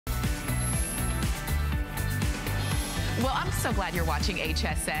Well, I'm so glad you're watching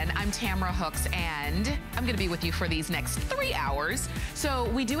HSN. I'm Tamara Hooks, and I'm going to be with you for these next 3 hours. So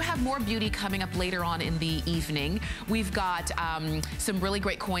we do have more beauty coming up later on in the evening. We've got some really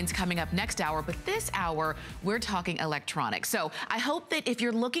great coins coming up next hour, but this hour, we're talking electronics. So I hope that if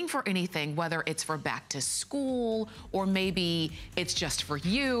you're looking for anything, whether it's for back to school, or maybe it's just for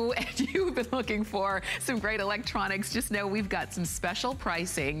you, and you've been looking for some great electronics, just know we've got some special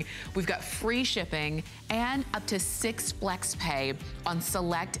pricing. We've got free shipping and up to 6 flex pay on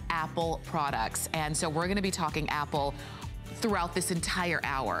select Apple products. And so we're gonna be talking Apple throughout this entire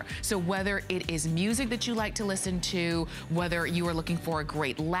hour. So whether it is music that you like to listen to, whether you are looking for a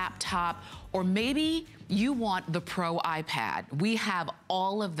great laptop, or maybe you want the Pro iPad, we have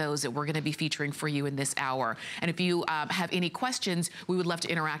all of those that we're gonna be featuring for you in this hour. And if you have any questions, we would love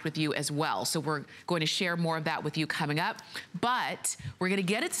to interact with you as well. So we're going to share more of that with you coming up. But we're gonna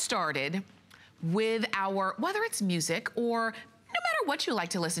get it started with our, whether it's music or no matter what you like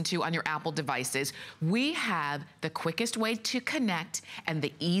to listen to on your Apple devices, we have the quickest way to connect and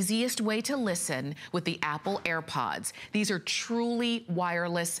the easiest way to listen with the Apple AirPods. These are truly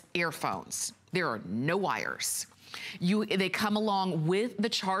wireless earphones. There are no wires. They come along with the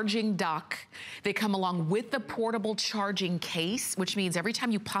charging dock. They come along with the portable charging case, which means every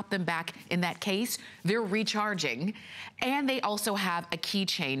time you pop them back in that case, they're recharging. And they also have a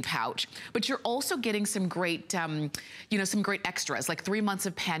keychain pouch. But you're also getting some great, some great extras, like 3 months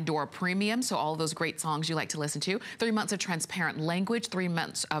of Pandora Premium, so all those great songs you like to listen to, 3 months of transparent language, 3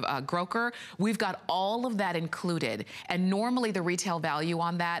 months of Groker. We've got all of that included. And normally the retail value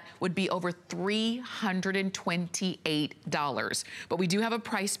on that would be over $328. But we do have a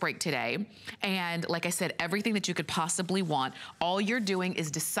price break today. And like I said, everything that you could possibly want, all you're doing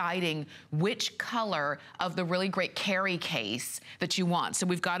is deciding which color of the really great carry case that you want. So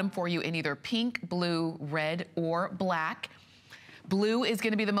we've got them for you in either pink, blue, red, or black. Blue is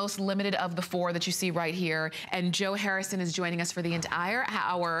gonna be the most limited of the 4 that you see right here. And Joe Harrison is joining us for the entire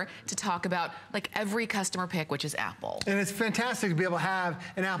hour to talk about like every customer pick, which is Apple. And it's fantastic to be able to have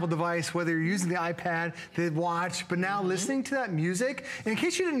an Apple device, whether you're using the iPad, the watch, but now listening to that music. And in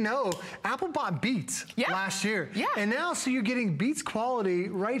case you didn't know, Apple bought Beats last year. Yeah. And now, so you're getting Beats quality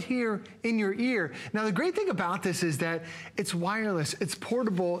right here in your ear. Now, the great thing about this is that it's wireless, it's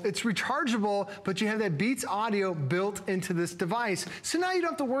portable, it's rechargeable, but you have that Beats audio built into this device. So now you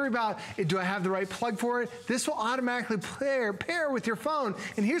don't have to worry about, do I have the right plug for it? This will automatically pair with your phone.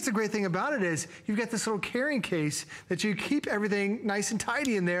 And here's the great thing about it is, you've got this little carrying case that you keep everything nice and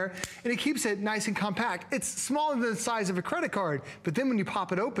tidy in there, and it keeps it nice and compact. It's smaller than the size of a credit card, but then when you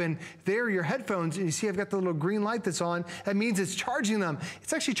pop it open, there are your headphones, and you see I've got the little green light that's on. That means it's charging them.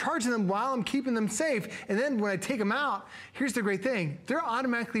 It's actually charging them while I'm keeping them safe. And then when I take them out, here's the great thing. They're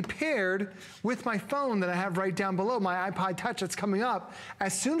automatically paired with my phone that I have right down below, my iPod Touch that's coming up.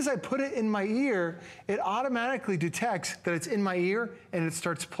 As soon as I put it in my ear, it automatically detects that it's in my ear and it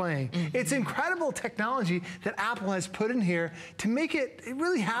starts playing. It's incredible technology that Apple has put in here to make it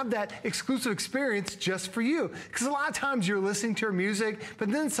really have that exclusive experience just for you. Because a lot of times you're listening to your music,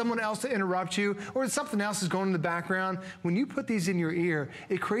 but then someone else to interrupt you, or something else is going in the background. When you put these in your ear,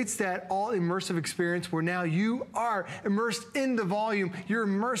 it creates that all immersive experience where now you are immersed in the volume, you're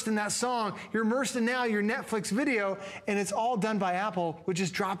immersed in that song, you're immersed in now your Netflix video, and it's all done by Apple, which is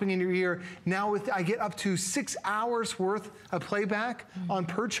dropping in your ear. Now I get up to 6 hours worth of playback on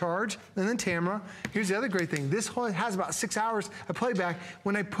per charge. And then Tamara, here's the other great thing. This has about 6 hours of playback.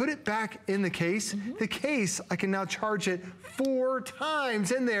 When I put it back in the case, I can now charge it 4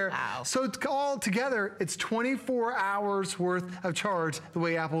 times in there. Wow. So it's all together, it's 24 hours worth of charge the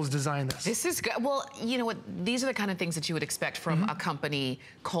way Apple's designed this. This is good. Well, you know what? These are the kind of things that you would expect from a company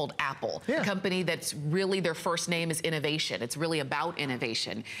called Apple. A company that's really, their first name is innovation. It's really about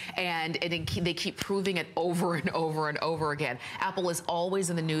innovation. And they keep proving it over and over and over again. Apple is always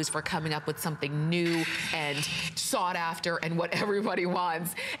in the news for coming up with something new and sought after and what everybody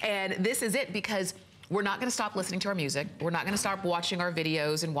wants. And this is it, because we're not gonna stop listening to our music. We're not gonna stop watching our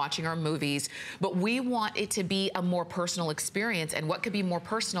videos and watching our movies, but we want it to be a more personal experience. And what could be more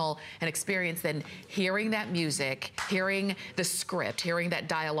personal an experience than hearing that music, hearing the script, hearing that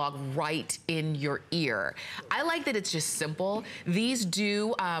dialogue right in your ear. I like that it's just simple. These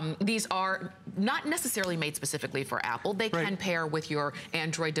are not necessarily made specifically for Apple. They can pair with your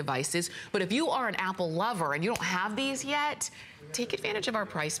Android devices, but if you are an Apple lover and you don't have these yet, take advantage of our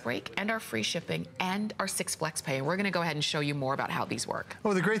price break and our free shipping and our 6 Flex Pay. And we're gonna go ahead and show you more about how these work.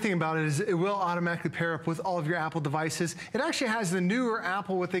 Well, the great thing about it is it will automatically pair up with all of your Apple devices. It actually has the newer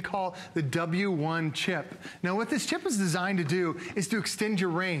Apple, what they call the W1 chip. Now, what this chip is designed to do is to extend your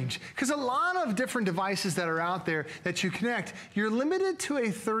range. Because a lot of different devices that are out there that you connect, you're limited to a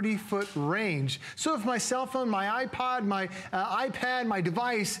 30-foot range. So if my cell phone, my iPod, my iPad, my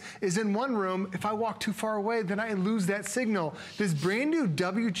device is in one room, if I walk too far away, then I lose that signal. This brand new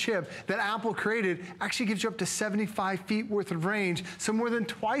W chip that Apple created actually gives you up to 75 feet worth of range, so more than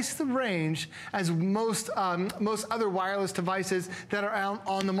twice the range as most other wireless devices that are out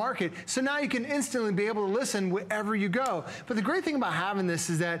on the market. So now you can instantly be able to listen wherever you go. But the great thing about having this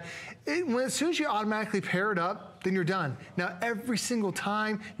is that as soon as you automatically pair it up, then you're done. Now, every single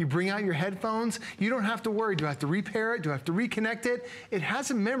time you bring out your headphones, you don't have to worry, do I have to repair it? Do I have to reconnect it? It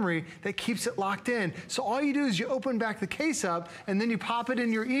has a memory that keeps it locked in. So all you do is you open back the case up and then you pop it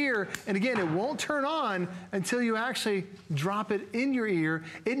in your ear. And again, it won't turn on until you actually drop it in your ear.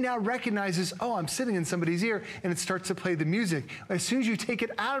 It now recognizes, oh, I'm sitting in somebody's ear, and it starts to play the music. As soon as you take it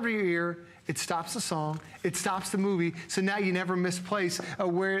out of your ear, it stops the song, it stops the movie, so now you never misplace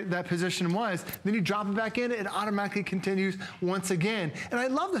where that position was. Then you drop it back in, it automatically continues once again. And I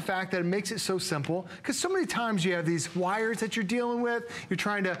love the fact that it makes it so simple, because so many times you have these wires that you're dealing with,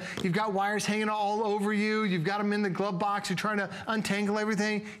 you've got wires hanging all over you, you've got them in the glove box, you're trying to untangle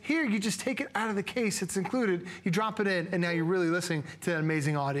everything. Here, you just take it out of the case, it's included, you drop it in, and now you're really listening to that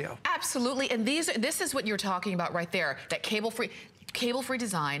amazing audio. Absolutely, and this is what you're talking about right there, that cable-free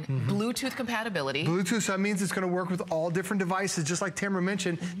design, Bluetooth compatibility. Bluetooth, so that means it's going to work with all different devices, just like Tamara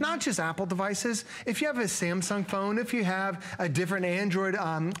mentioned, not just Apple devices. If you have a Samsung phone, if you have a different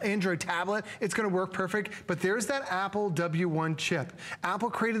Android tablet, it's going to work perfect. But there's that Apple W1 chip. Apple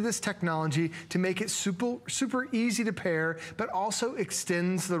created this technology to make it super easy to pair, but also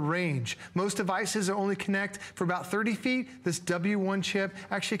extends the range. Most devices only connect for about 30 feet. This W1 chip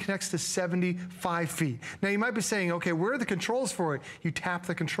actually connects to 75 feet. Now, you might be saying, okay, where are the controls for it? You tap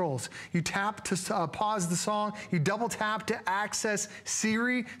the controls. You tap to pause the song. You double tap to access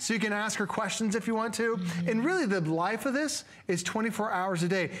Siri so you can ask her questions if you want to. And really the life of this is 24 hours a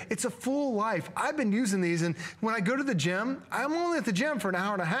day. It's a full life. I've been using these, and when I go to the gym, I'm only at the gym for an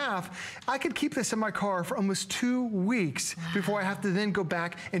hour and a half. I could keep this in my car for almost 2 weeks before I have to then go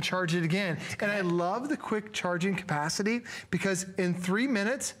back and charge it again. And I love the quick charging capacity, because in 3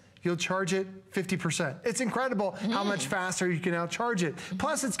 minutes, you'll charge it 50%. It's incredible how much faster you can now charge it.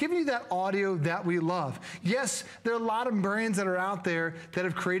 Plus, it's giving you that audio that we love. Yes, there are a lot of brands that are out there that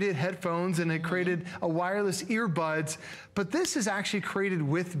have created headphones and have created a wireless earbuds, but this is actually created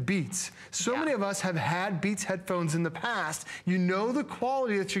with Beats. So many of us have had Beats headphones in the past. You know the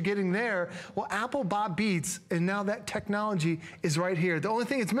quality that you're getting there. Well, Apple bought Beats, and now that technology is right here. The only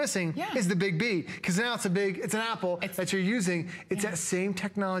thing it's missing is the big B, because now it's an Apple that you're using. It's that same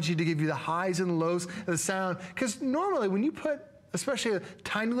technology to give you the highs and lows of the sound. Because normally when you put especially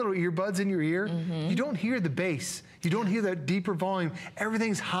tiny little earbuds in your ear, you don't hear the bass. You don't hear that deeper volume.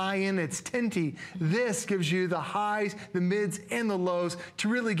 Everything's high end, it's tinty. This gives you the highs, the mids, and the lows to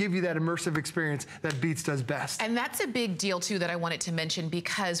really give you that immersive experience that Beats does best. And that's a big deal too that I wanted to mention,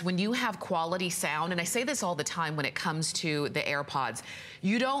 because when you have quality sound, and I say this all the time when it comes to the AirPods,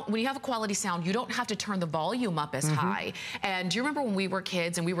 when you have a quality sound, you don't have to turn the volume up as high. And do you remember when we were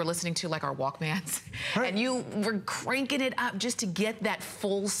kids and we were listening to like our Walkmans? And you were cranking it up just to get that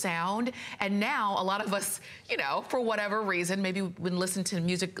full sound. And now a lot of us, you know, for whatever reason, maybe we've been listening to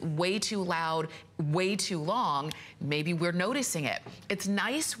music way too loud, way too long, maybe we're noticing it. It's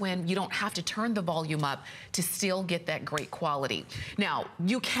nice when you don't have to turn the volume up to still get that great quality. Now,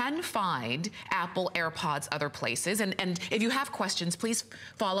 you can find Apple AirPods other places, and if you have questions, please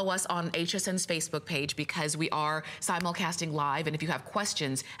follow us on HSN's Facebook page, because we are simulcasting live, and if you have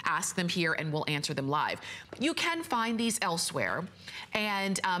questions, ask them here and we'll answer them live. You can find these elsewhere,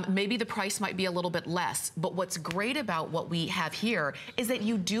 and maybe the price might be a little bit less, but what's great about what we have here is that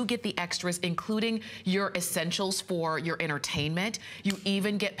you do get the extras, including your essentials for your entertainment. You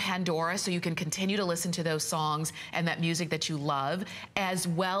even get Pandora, so you can continue to listen to those songs and that music that you love, as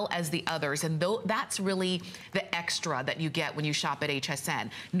well as the others. And that's really the extra that you get when you shop at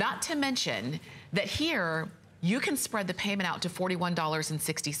HSN. Not to mention that here, you can spread the payment out to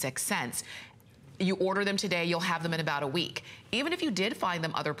 $41.66. you order them today, you'll have them in about a week. Even if you did find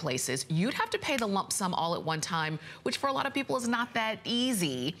them other places, you'd have to pay the lump sum all at one time, which for a lot of people is not that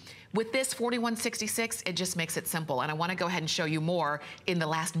easy. With this $41.66, it just makes it simple. And I want to go ahead and show you more in the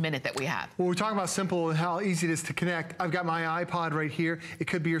last minute that we have. Well, we're talking about simple and how easy it is to connect. I've got my iPod right here. It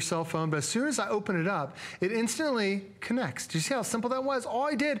could be your cell phone, but as soon as I open it up, it instantly connects. Do you see how simple that was? All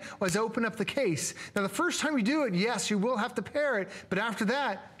I did was open up the case. Now, the first time you do it, yes, you will have to pair it, but after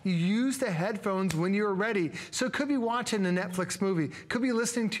that, you use the headphones when you're ready. So it could be watching a Netflix movie, could be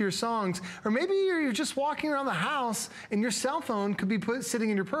listening to your songs, or maybe you're just walking around the house and your cell phone could be sitting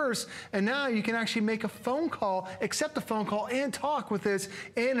in your purse, and now you can actually make a phone call, accept a phone call, and talk with this,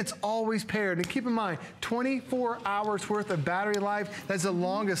 and it's always paired. And keep in mind, 24 hours worth of battery life. That's the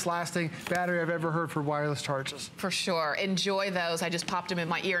longest lasting battery I've ever heard for wireless charges. For sure. Enjoy those. I just popped them in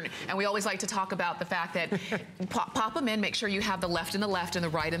my ear, and we always like to talk about the fact that pop them in, make sure you have the left and the left and the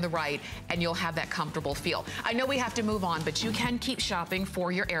right and the right, and you'll have that comfortable feel. I know we have to move on, but you can keep shopping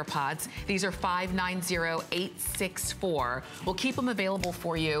for your AirPods. These are 590864. We'll keep them available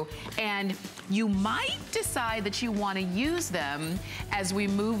for you, and you might decide that you want to use them as we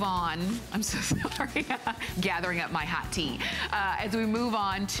move on. I'm so sorry. Gathering up my hot tea. As we move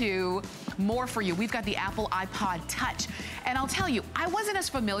on to more for you, we've got the Apple iPod Touch, and I'll tell you, I wasn't as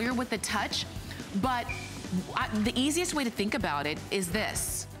familiar with the Touch, but the easiest way to think about it is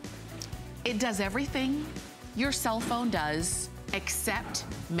this. It does everything your cell phone does except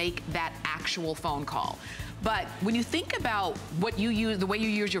make that actual phone call. But when you think about what you use, the way you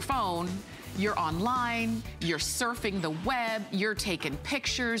use your phone, you're online, you're surfing the web, you're taking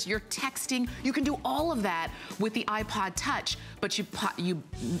pictures, you're texting. You can do all of that with the iPod Touch, but you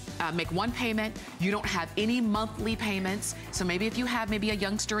make one payment. You don't have any monthly payments. So maybe if you have maybe a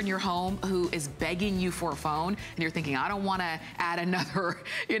youngster in your home who is begging you for a phone, and you're thinking, I don't want to add another,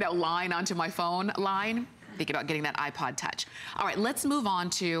 line onto my phone line. Think about getting that iPod Touch. All right, let's move on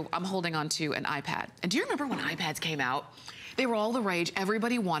to, I'm holding on to an iPad. And do you remember when iPads came out? They were all the rage.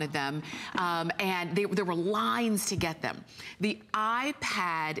 Everybody wanted them, and there were lines to get them. The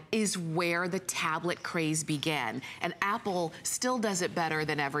iPad is where the tablet craze began, and Apple still does it better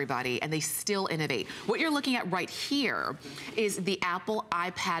than everybody, and they still innovate. What you're looking at right here is the Apple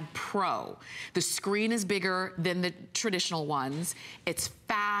iPad Pro. The screen is bigger than the traditional ones. It's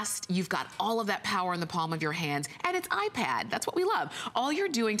fast. You've got all of that power in the palm of your hands, and it's iPad. That's what we love. All you're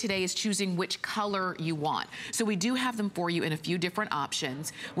doing today is choosing which color you want. So we do have them for you in a few different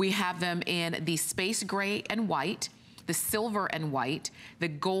options. We have them in the space gray and white, the silver and white, the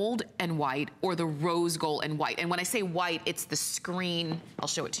gold and white, or the rose gold and white. And when I say white, it's the screen. I'll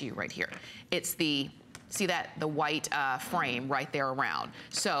show it to you right here. It's the, see that, the white frame right there around.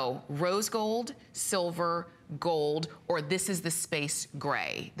 So rose gold, silver, gold, or this is the space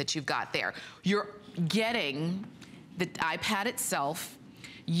gray that you've got there. You're getting the iPad itself.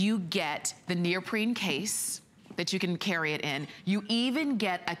 You get the neoprene case that you can carry it in. You even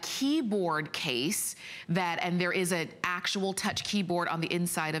get a keyboard case and there is an actual touch keyboard on the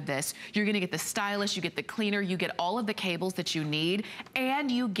inside of this. You're gonna get the stylus, you get the cleaner, you get all of the cables that you need, and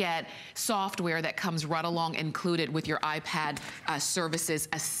you get software that comes right along included with your iPad services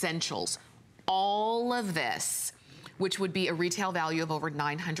essentials. All of this, which would be a retail value of over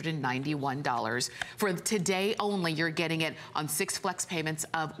 $991. For today only, you're getting it on 6 flex payments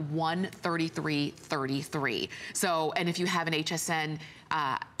of $133.33. So, and if you have an HSN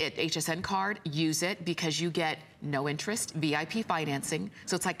card, use it because you get no interest, VIP financing.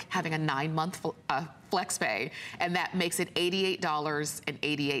 So it's like having a 9-month flex pay, and that makes it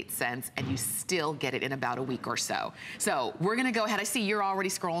 $88.88, and you still get it in about a week or so. So we're gonna go ahead. I see you're already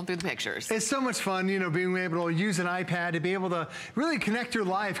scrolling through the pictures. It's so much fun, being able to use an iPad to be able to really connect your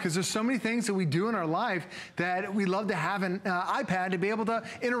life, because there's so many things that we do in our life that we love to have an iPad to be able to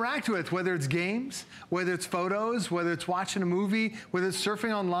interact with, whether it's games, whether it's photos, whether it's watching a movie, whether it's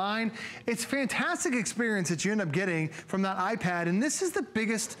surfing online. It's a fantastic experience that you end up getting from that iPad, and this is the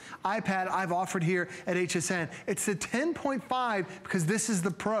biggest iPad I've offered here at HSN. It's the 10.5 because this is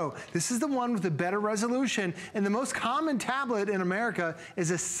the Pro. This is the one with the better resolution, and the most common tablet in America is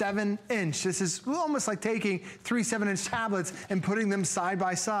a 7-inch. This is almost like taking 3 7-inch tablets and putting them side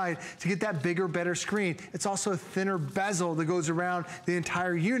by side to get that bigger, better screen. It's also a thinner bezel that goes around the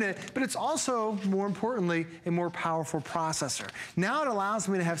entire unit, but it's also, more importantly, a more powerful processor. Now it allows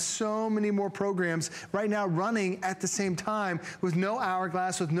me to have so many more programs right now running at the same time with no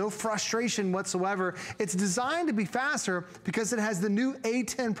hourglass, with no frustration whatsoever, However, it's designed to be faster because it has the new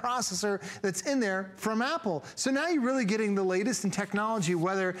A10 processor that's in there from Apple. So now you're really getting the latest in technology,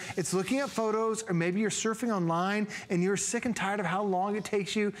 whether it's looking at photos or maybe you're surfing online and you're sick and tired of how long it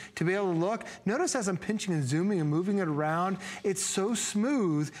takes you to be able to look. Notice as I'm pinching and zooming and moving it around, it's so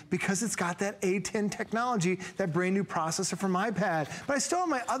smooth because it's got that A10 technology, that brand new processor from iPad. But I still have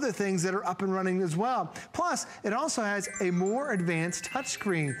my other things that are up and running as well. Plus, it also has a more advanced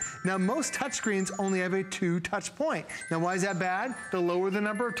touchscreen. Now, most touchscreens only have a 2 touch point. Now, why is that bad? The lower the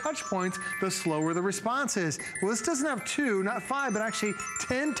number of touch points, the slower the response is. Well, this doesn't have 2, not 5, but actually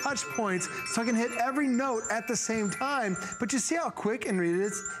 10 touch points, so I can hit every note at the same time. But you see how quick it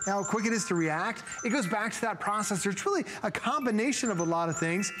is to react? It goes back to that processor. It's really a combination of a lot of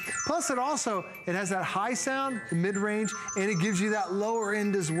things. Plus, it has that high sound, the mid-range, and it gives you that lower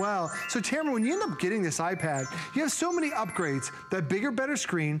end as well. So Tamara, when you end up getting this iPad, you have so many upgrades, that bigger, better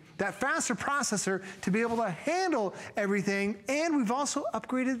screen, that faster processor to be able to handle everything, and we've also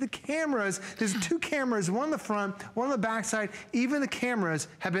upgraded the cameras. There's 2 cameras, one on the front, one on the back side. Even the cameras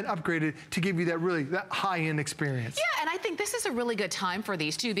have been upgraded to give you that high-end experience. Yeah, and I think this is a really good time for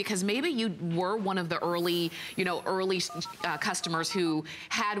these too, because maybe you were one of the early customers who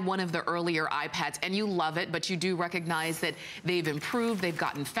had one of the earlier iPads and you love it, but you do recognize that they've improved, they've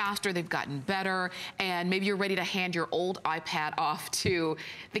gotten faster, they've gotten better, and maybe you're ready to hand your old iPad off to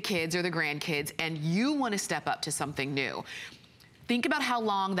the kids or the grandkids and you want to step up to something new. Think about how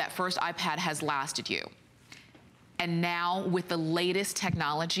long that first iPad has lasted you. And now with the latest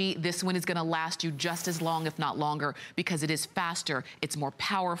technology, this one is gonna last you just as long, if not longer, because it is faster, it's more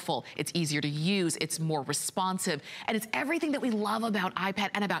powerful, it's easier to use, it's more responsive, and it's everything that we love about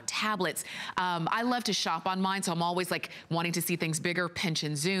iPad and about tablets. I love to shop on mine, so I'm always like wanting to see things bigger, pinch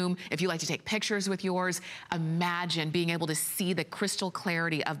and zoom. If you like to take pictures with yours, imagine being able to see the crystal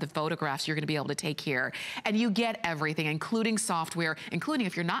clarity of the photographs you're gonna be able to take here. And you get everything, including software, including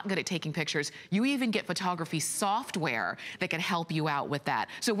if you're not good at taking pictures, you even get photography software that can help you out with that.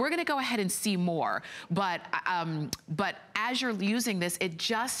 So we're gonna go ahead and see more, but as you're using this, it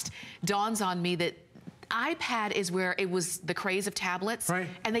just dawns on me that iPad is where it was the craze of tablets, right?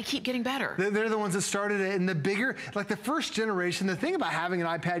 And they keep getting better. They're the ones that started it, and the bigger, like the first generation, the thing about having an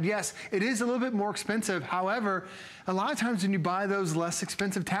iPad, yes, it is a little bit more expensive. However, a lot of times when you buy those less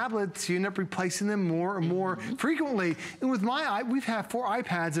expensive tablets, you end up replacing them more and more frequently. And with we've had 4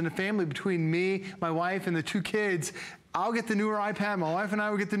 iPads in the family between me, my wife, and the 2 kids. I'll get the newer iPad, my wife and I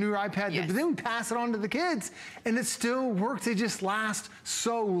will get the newer iPad, yes. But then we pass it on to the kids, and it still works. They just last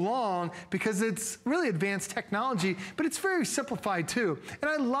so long because it's really advanced technology, but it's very simplified too.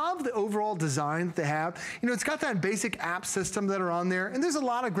 And I love the overall design that they have. You know, it's got that basic app system that are on there, and there's a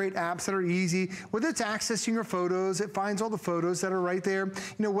lot of great apps that are easy. Whether it's accessing your photos, it finds all the photos that are right there.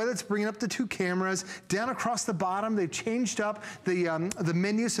 You know, whether it's bringing up the 2 cameras, down across the bottom, they've changed up the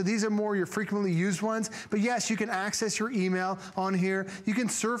menu, so these are more your frequently used ones. But yes, you can access your email on here. You can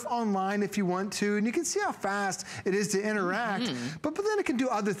surf online if you want to, and you can see how fast it is to interact. But then it can do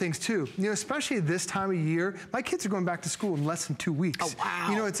other things too. You know, especially this time of year, my kids are going back to school in less than 2 weeks. Oh, wow.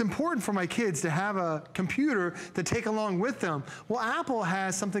 You know, it's important for my kids to have a computer to take along with them. Well, Apple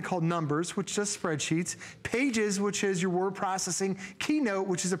has something called Numbers, which does spreadsheets, Pages, which is your word processing, Keynote,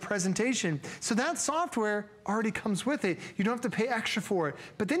 which is a presentation. So that software already comes with it. You don't have to pay extra for it.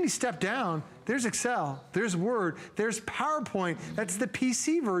 But then you step down, there's Excel, there's Word, there's PowerPoint. That's the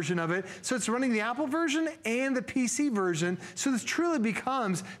PC version of it. So it's running the Apple version and the PC version. So this truly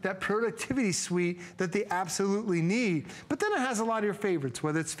becomes that productivity suite that they absolutely need. But then it has a lot of your favorites,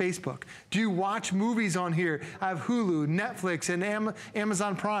 whether it's Facebook. Do you watch movies on here? I have Hulu, Netflix, and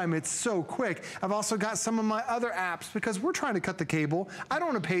Amazon Prime. It's so quick. I've also got some of my other apps because we're trying to cut the cable. I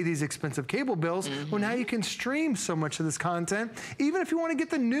don't want to pay these expensive cable bills. Well, now you can stream so much of this content. Even if you want to get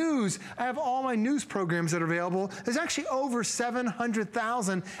the news, I have all my news programs that are available. There's actually over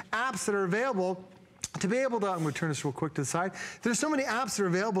 700,000 apps that are available to be able to, I'm going to turn this real quick to the side. There's so many apps that are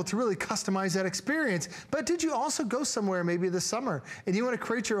available to really customize that experience. But did you also go somewhere maybe this summer and you want to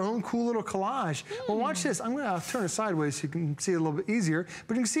create your own cool little collage? Well, watch this. I'm going to turn it sideways so you can see it a little bit easier.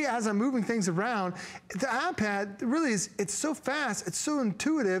 But you can see as I'm moving things around, the iPad really is, it's so fast, it's so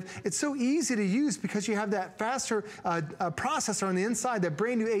intuitive, it's so easy to use because you have that faster processor on the inside, that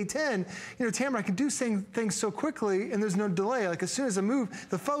brand new A10. You know, Tamara, I can do things so quickly and there's no delay. Like as soon as I move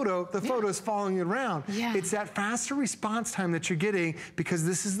the photo is following it around. Yeah. It's that faster response time that you're getting because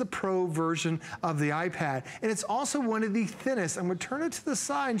this is the Pro version of the iPad. And it's also one of the thinnest. I'm going to turn it to the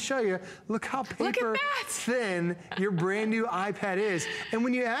side and show you. Look how paper thin your brand new iPad is. And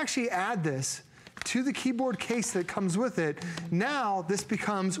when you actually add this to the keyboard case that comes with it, now this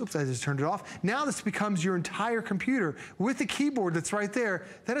becomes, oops, I just turned it off. Now this becomes your entire computer with the keyboard that's right there.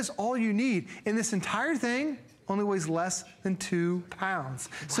 That is all you need. And this entire thing only weighs less than 2 pounds.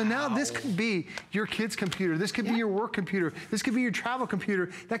 Wow. So now this could be your kid's computer. This could be your work computer. This could be your travel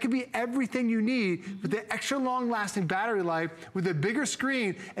computer. That could be everything you need with the extra long lasting battery life, with a bigger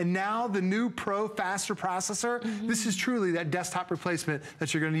screen, and now the new Pro faster processor. This is truly that desktop replacement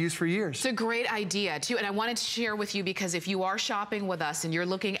that you're gonna use for years. It's a great idea too, and I wanted to share with you because if you are shopping with us and you're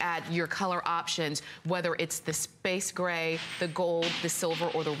looking at your color options, whether it's the space gray, the gold, the silver,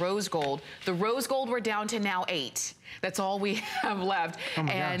 or the rose gold we're down to now 8. That's all we have left. Oh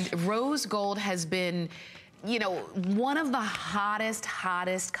my and gosh. Rose gold has been, you know, one of the hottest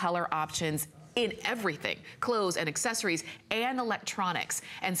color options in everything, clothes and accessories and electronics.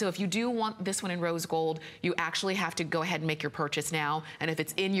 And so if you do want this one in rose gold, you actually have to go ahead and make your purchase now. And if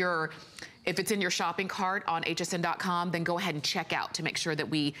it's in your shopping cart on hsn.com, then go ahead and check out to make sure that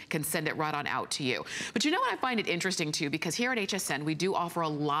we can send it right on out to you. But you know what I find it interesting too, because here at HSN, we do offer a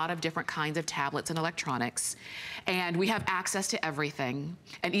lot of different kinds of tablets and electronics, and we have access to everything.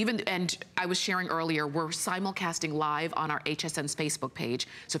 And I was sharing earlier, we're simulcasting live on our HSN's Facebook page.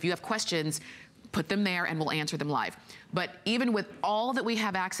 So if you have questions, put them there and we'll answer them live. But even with all that we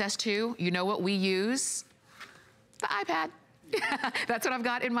have access to, you know what we use? The iPad. That's what I've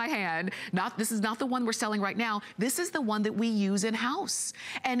got in my hand. This is not the one we're selling right now. This is the one that we use in-house.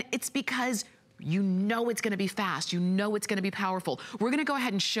 And it's because you know it's gonna be fast, you know it's gonna be powerful. We're gonna go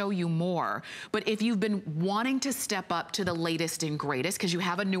ahead and show you more. But if you've been wanting to step up to the latest and greatest, because you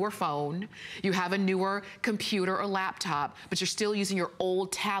have a newer phone, you have a newer computer or laptop, but you're still using your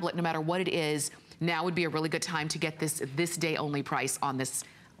old tablet no matter what it is, now would be a really good time to get this day only price on this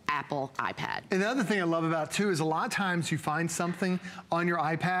Apple iPad. And the other thing I love about too is a lot of times you find something on your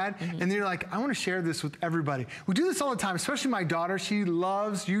iPad and you're like, I want to share this with everybody. We do this all the time, especially my daughter. She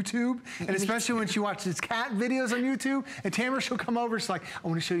loves YouTube, and especially when she watches cat videos on YouTube. And Tamara, she'll come over, she's like, I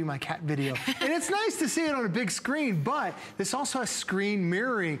want to show you my cat video. And it's nice to see it on a big screen, but this also has screen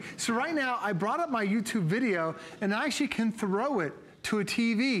mirroring. So right now, I brought up my YouTube video and I actually can throw it to a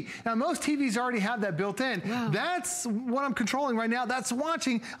TV. Now, most TVs already have that built in. Wow. That's what I'm controlling right now. That's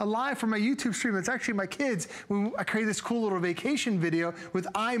watching a live from my YouTube stream. It's actually my kids. I created this cool little vacation video with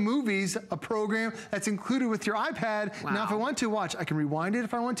iMovies, a program that's included with your iPad. Wow. Now, if I want to watch, I can rewind it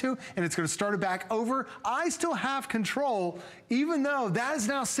if I want to, and it's gonna start it back over. I still have control, even though that is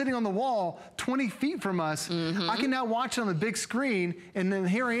now sitting on the wall 20 feet from us. I can now watch it on the big screen, and then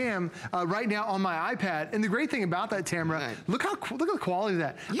here I am right now on my iPad. And the great thing about that, Tamara, look at the quality of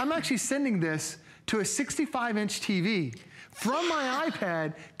that. Yeah. I'm actually sending this to a 65-inch TV. From my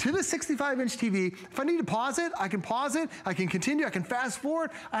iPad to the 65-inch TV. If I need to pause it, I can pause it, I can continue, I can fast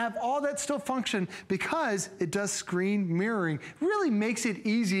forward. I have all that still function because it does screen mirroring. Really makes it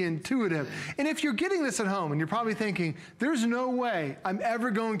easy and intuitive. And if you're getting this at home and you're probably thinking, there's no way I'm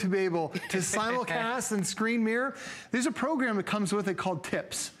ever going to be able to simulcast and screen mirror, there's a program that comes with it called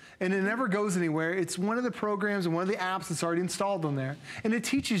Tips. And it never goes anywhere. It's one of the programs and one of the apps that's already installed on there. And it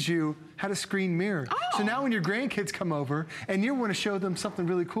teaches you how to screen mirror. Oh. So now when your grandkids come over and you want to show them something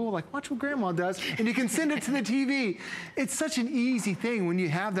really cool, like watch what grandma does, and you can send it to the TV. It's such an easy thing when you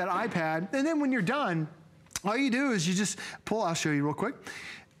have that iPad. And then when you're done, all you do is you just pull, I'll show you real quick.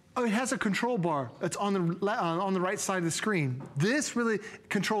 Oh, it has a control bar that's on the right side of the screen. This really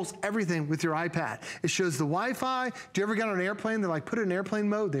controls everything with your iPad. It shows the Wi-Fi. Do you ever get on an airplane? They're like, put it in airplane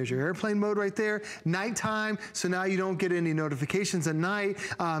mode. There's your airplane mode right there. Nighttime, so now you don't get any notifications at night.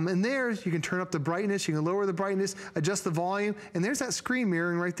 And there, you can turn up the brightness, you can lower the brightness, adjust the volume, and there's that screen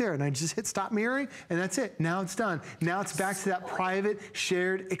mirroring right there. And I just hit stop mirroring, and that's it. Now it's done. Now it's back to that private,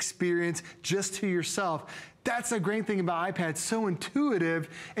 shared experience just to yourself. That's the great thing about iPad, it's so intuitive.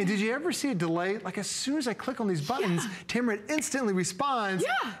 And did you ever see a delay? Like as soon as I click on these buttons, Tamara instantly responds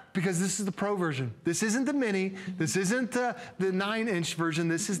because this is the Pro version. This isn't the Mini, this isn't the 9-inch version,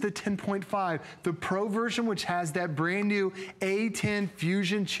 this is the 10.5. The Pro version, which has that brand new A10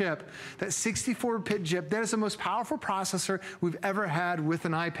 Fusion chip, that 64-bit chip, that is the most powerful processor we've ever had with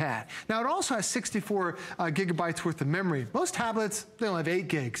an iPad. Now it also has 64 gigabytes worth of memory. Most tablets, they only have 8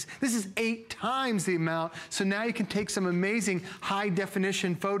 gigs. This is 8 times the amount. So now you can take some amazing high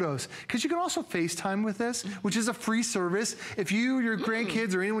definition photos. Because you can also FaceTime with this, which is a free service. If you, your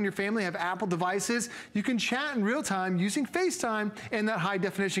grandkids, or anyone in your family have Apple devices, you can chat in real time using FaceTime and that high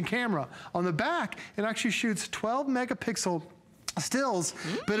definition camera. On the back, it actually shoots 12 megapixel stills,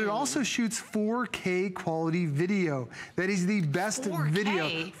 but it also shoots 4K quality video. That is the best 4K? video.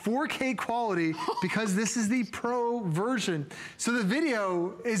 4K quality, because this is the Pro version. So the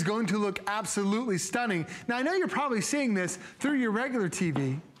video is going to look absolutely stunning. Now, I know you're probably seeing this through your regular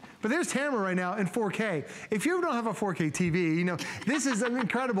TV, but there's Tamara right now in 4K. If you don't have a 4K TV, you know, this is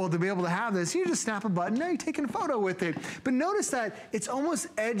incredible to be able to have this. You just snap a button, now you're taking a photo with it. But notice that it's almost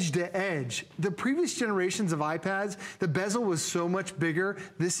edge to edge. The previous generations of iPads, the bezel was so much bigger.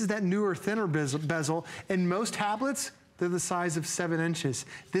 This is that newer, thinner bezel. And most tablets, they're the size of 7 inches.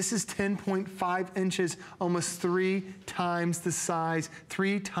 This is 10.5 inches, almost 3 times the size,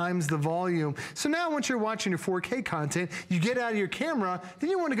 3 times the volume. So now once you're watching your 4K content, you get out of your camera,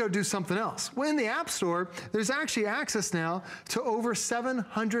 then you want to go do something else. Well, in the App Store, there's actually access now to over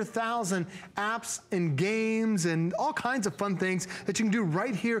 700,000 apps and games and all kinds of fun things that you can do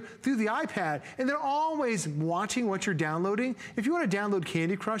right here through the iPad. And they're always watching what you're downloading. If you want to download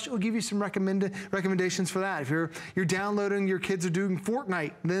Candy Crush, it'll give you some recommendations for that. If you're downloading, your kids are doing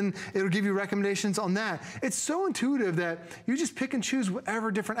Fortnite, then it'll give you recommendations on that. It's so intuitive that you just pick and choose whatever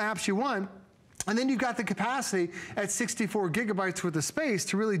different apps you want. And then you've got the capacity at 64 gigabytes worth of space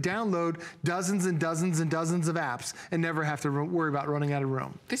to really download dozens and dozens and dozens of apps and never have to worry about running out of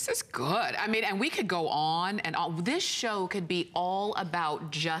room. This is good. I mean, and we could go on and on. This show could be all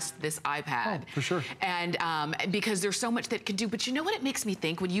about just this iPad. Oh, for sure. And because there's so much that it can do. But you know what it makes me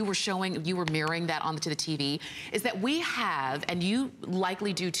think when you were mirroring that onto the TV, is that we have, and you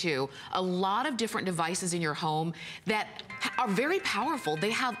likely do too, a lot of different devices in your home that are very powerful. They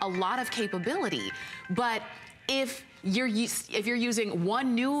have a lot of capability. But if you're using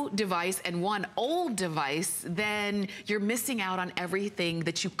one new device and one old device, then you're missing out on everything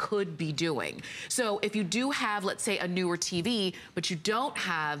that you could be doing. So if you do have, let's say, a newer TV, but you don't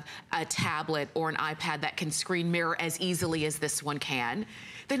have a tablet or an iPad that can screen mirror as easily as this one can,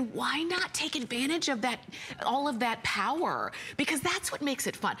 then why not take advantage of that, all of that power? Because that's what makes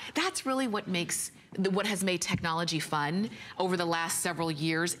it fun. That's really what has made technology fun over the last several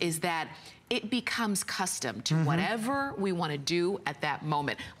years, is that it becomes custom to whatever we want to do at that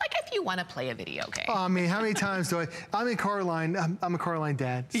moment. Like if you want to play a video game. Oh, I mean, how many times do I'm in car line, I'm a car line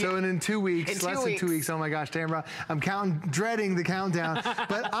dad. So in 2 weeks, less than 2 weeks, oh my gosh, Tamara, I'm dreading the countdown.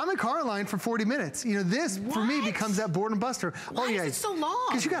 But I'm in car line for 40 minutes. You know, this for me becomes that boredom buster. Why is it so long?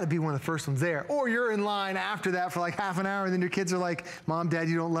 Because you got to be one of the first ones there. Or you're in line after that for like half an hour and then your kids are like, Mom, Dad,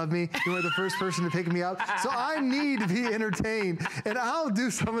 you don't love me. You were the first person to pick me up. So I need to be entertained. And I'll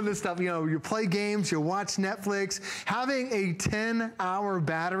do some of this stuff, you know, you play games, you watch Netflix. Having a 10-hour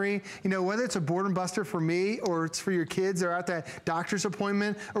battery, you know, whether it's a boredom buster for me or it's for your kids or at that doctor's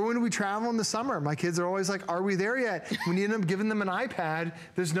appointment, or when we travel in the summer, my kids are always like, are we there yet? When you end up giving them an iPad,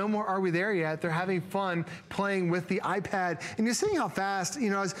 there's no more are we there yet. They're having fun playing with the iPad. And you're seeing how fast, you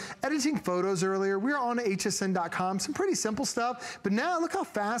know, I was editing photos earlier. We were on hsn.com, some pretty simple stuff, but now look how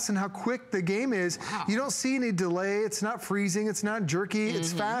fast and how quick the game is. Wow. You don't see any delay. It's not freezing. It's not jerky.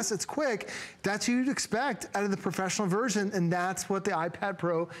 It's fast. It's quick. That's what you'd expect out of the professional version, and that's what the iPad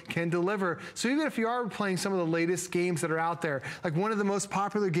Pro can deliver. So even if you are playing some of the latest games that are out there, like one of the most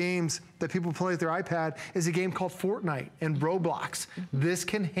popular games that people play with their iPad is a game called Fortnite and Roblox. This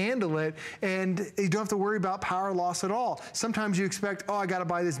can handle it, and you don't have to worry about power loss at all. Sometimes you expect, oh, I got to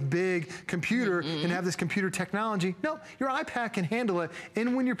buy this big computer and have this computer technology. No, your iPad can handle it,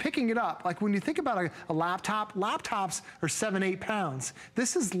 and when you're picking it up, like when you think about a laptop, laptops are 7-8 pounds.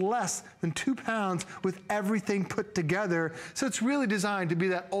 This is less than 2 pounds with everything put together. So it's really designed to be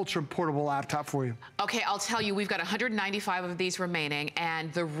that ultra portable laptop for you. Okay, I'll tell you, we've got 195 of these remaining,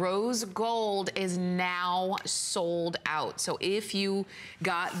 and the rose gold is now sold out. So if you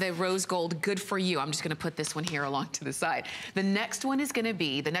got the rose gold, good for you. I'm just gonna put this one here along to the side. The next one is gonna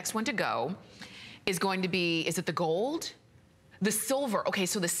be, the next one to go is going to be, is it the gold? The silver, okay,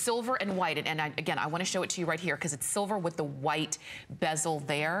 so the silver and white, and again, I wanna show it to you right here because it's silver with the white bezel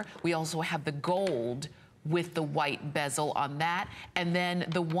there. We also have the gold with the white bezel on that. And then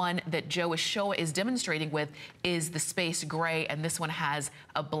the one that Joe is demonstrating with is the space gray, and this one has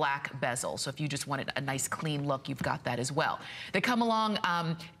a black bezel. So if you just wanted a nice clean look, you've got that as well. They come along,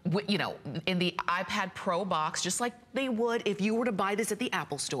 you know, in the iPad Pro box, just like they would if you were to buy this at the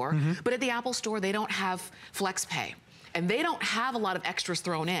Apple Store. But at the Apple Store, they don't have FlexPay. And they don't have a lot of extras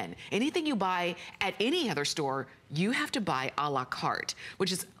thrown in. Anything you buy at any other store, you have to buy a la carte,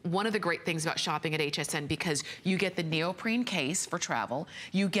 which is one of the great things about shopping at HSN, because you get the neoprene case for travel.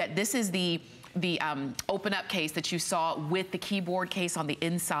 You get, this is the open up case that you saw with the keyboard case on the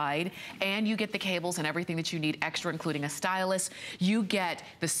inside, and you get the cables and everything that you need extra, including a stylus. You get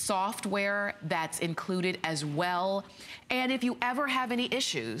the software that's included as well. And if you ever have any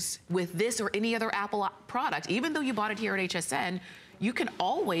issues with this or any other Apple product, even though you bought it here at HSN, you can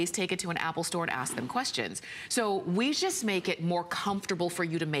always take it to an Apple store and ask them questions. So we just make it more comfortable for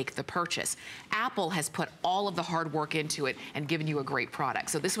you to make the purchase. Apple has put all of the hard work into it and given you a great product.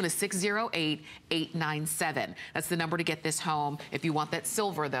 So this one is 608-897. That's the number to get this home. If you want that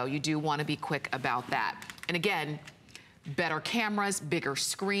silver though, you do want to be quick about that. And again, better cameras, bigger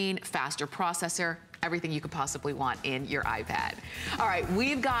screen, faster processor, everything you could possibly want in your iPad. All right,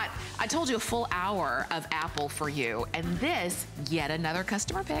 we've got, I told you, a full hour of Apple for you, and this, yet another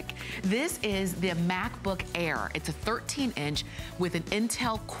customer pick. This is the MacBook Air. It's a 13-inch with an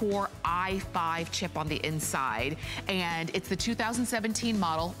Intel Core i5 chip on the inside, and it's the 2017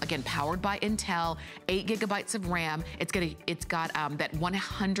 model, again, powered by Intel, 8 gigabytes of RAM. It's got that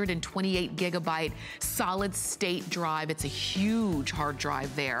 128 gigabyte solid state drive. It's a huge hard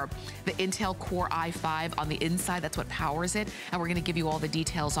drive there. The Intel Core i5 on the inside, that's what powers it, and we're gonna give you all the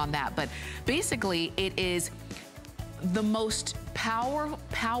details on that. But basically, it is the most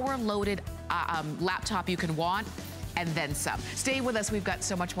power-loaded laptop you can want, and then some. Stay with us, we've got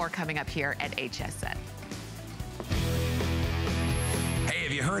so much more coming up here at HSN.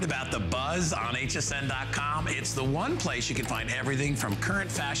 Have you heard about the buzz on hsn.com? It's the one place you can find everything from current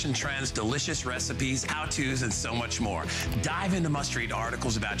fashion trends, delicious recipes, how-tos, and so much more. Dive into must-read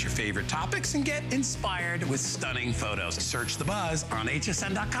articles about your favorite topics and get inspired with stunning photos. Search the buzz on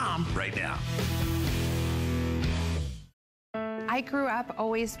hsn.com right now. I grew up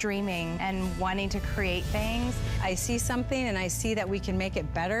always dreaming and wanting to create things. I see something and I see that we can make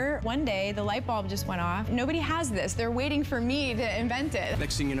it better. One day, the light bulb just went off. Nobody has this. They're waiting for me to invent it.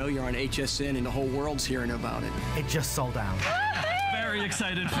 Next thing you know, you're on HSN and the whole world's hearing about it. It just sold out. Very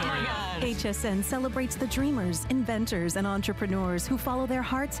excited for you. HSN celebrates the dreamers, inventors, and entrepreneurs who follow their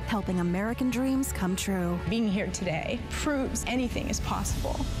hearts, helping American dreams come true. Being here today proves anything is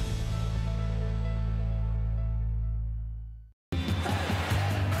possible.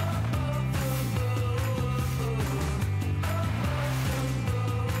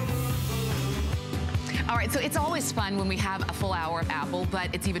 All right, so it's always fun when we have a full hour of Apple,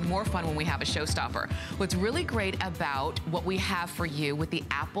 but it's even more fun when we have a showstopper. What's really great about what we have for you with the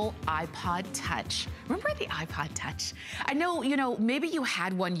Apple iPod Touch. Remember the iPod Touch? I know, you know, maybe you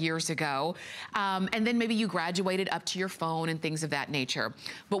had one years ago, and then maybe you graduated up to your phone and things of that nature.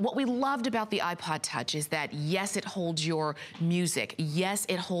 But what we loved about the iPod Touch is that, yes, it holds your music. Yes,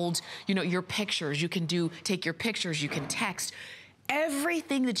 it holds, you know, your pictures. You can take your pictures, you can text.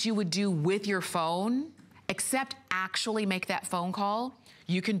 Everything that you would do with your phone, except actually make that phone call,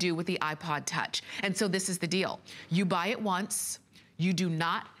 you can do with the iPod Touch. And so this is the deal. You buy it once. You do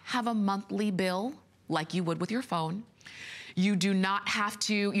not have a monthly bill like you would with your phone. You do not have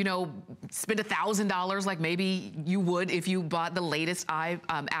to, you know, spend $1,000 like maybe you would if you bought the latest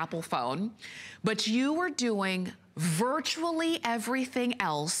Apple phone. But you are doing virtually everything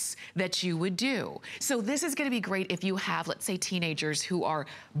else that you would do. So this is gonna be great if you have, let's say, teenagers who are,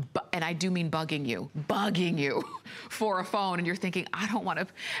 and I do mean bugging you for a phone, and you're thinking, I don't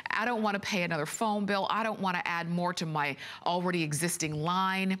wanna pay another phone bill. I don't wanna add more to my already existing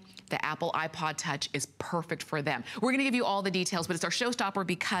line. The Apple iPod Touch is perfect for them. We're gonna give you all the details, but it's our showstopper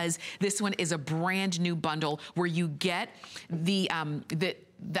because this one is a brand new bundle where you get the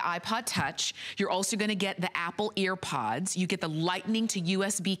iPod Touch. You're also gonna get the Apple EarPods. You get the Lightning to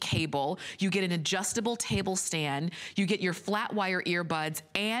USB cable. You get an adjustable table stand. You get your flat wire earbuds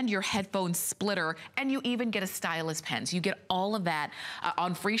and your headphone splitter, and you even get a stylus pen. So you get all of that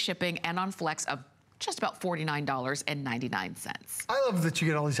on free shipping and on Flex of just about $49.99. I love that you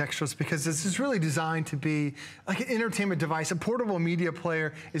get all these extras because this is really designed to be like an entertainment device. A portable media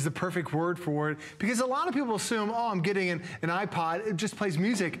player is the perfect word for it because a lot of people assume, oh, I'm getting an iPod, it just plays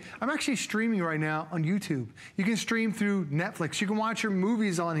music. I'm actually streaming right now on YouTube. You can stream through Netflix. You can watch your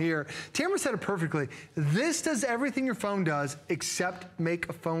movies on here. Tamara said it perfectly. This does everything your phone does except make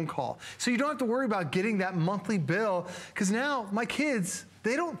a phone call. So you don't have to worry about getting that monthly bill because now my kids,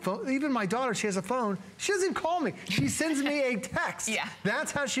 they don't phone, even my daughter, she has a phone, she doesn't call me. She sends me a text. Yeah.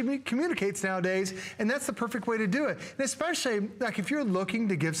 That's how she communicates nowadays, and that's the perfect way to do it. And especially, like if you're looking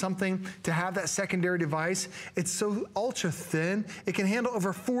to give something to have that secondary device, it's so ultra thin, it can handle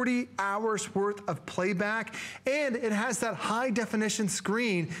over 40 hours worth of playback, and it has that high definition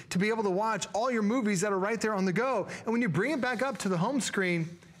screen to be able to watch all your movies that are right there on the go. And when you bring it back up to the home screen,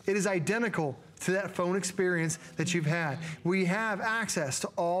 it is identical to that phone experience that you've had. We have access to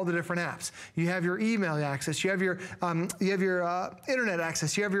all the different apps. You have your email access, you have your internet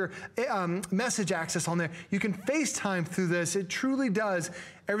access, you have your message access on there. You can FaceTime through this. It truly does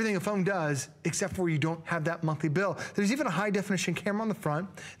everything a phone does, except for you don't have that monthly bill. There's even a high definition camera on the front.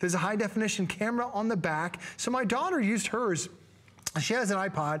 There's a high definition camera on the back. So my daughter used hers. She has an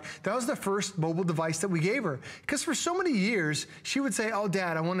iPod. That was the first mobile device that we gave her. Because for so many years, she would say, "Oh,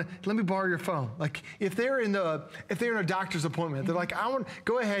 Dad, let me borrow your phone." Like if they're in a doctor's appointment, they're like,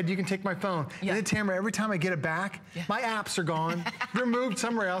 "Go ahead, you can take my phone." Yeah. And then Tamara, every time I get it back, my apps are gone. They're moved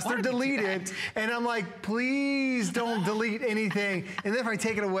somewhere else. They're deleted. And I'm like, "Please don't delete anything." And then if I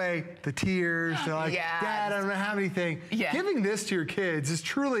take it away, the tears, they're like, "Dad, I don't have anything." Yeah. Giving this to your kids is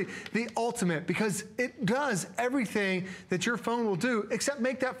truly the ultimate, because it does everything that your phone will do except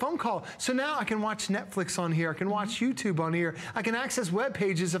make that phone call. So now I can watch Netflix on here, I can watch YouTube on here, I can access web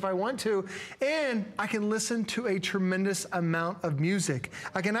pages if I want to, and I can listen to a tremendous amount of music.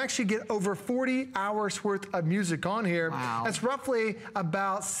 I can actually get over 40 hours worth of music on here. Wow. That's roughly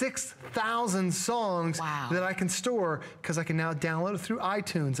about 6,000 songs that I can store, because I can now download it through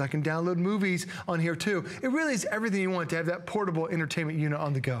iTunes. I can download movies on here too. It really is everything you want to have that portable entertainment unit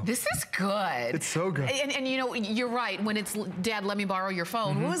on the go. This is good. It's so good. And you know, you're right. When it's, "Dad, let me borrow your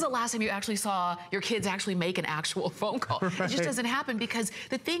phone," when was the last time you actually saw your kids actually make an actual phone call? Right. It just doesn't happen, because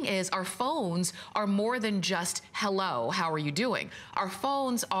the thing is, our phones are more than just hello, how are you doing? Our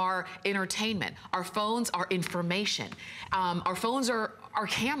phones are entertainment. Our phones are information. Our phones are our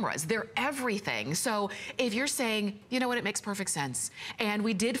cameras, they're everything. So if you're saying, you know what, it makes perfect sense, and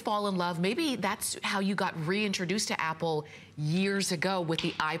we did fall in love, maybe that's how you got reintroduced to Apple years ago with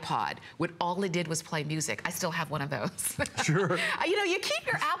the iPod, when all it did was play music. I still have one of those. Sure. You know, you keep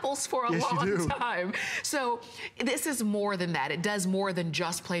your apples for a long time. So this is more than that. It does more than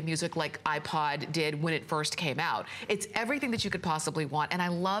just play music like iPod did when it first came out. It's everything that you could possibly want. And I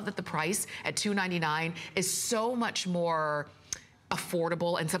love that the price at $299 is so much more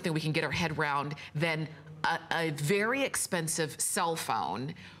affordable and something we can get our head around than a very expensive cell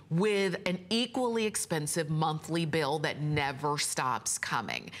phone with an equally expensive monthly bill that never stops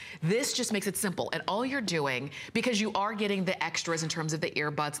coming. This just makes it simple. And all you're doing, because you are getting the extras in terms of the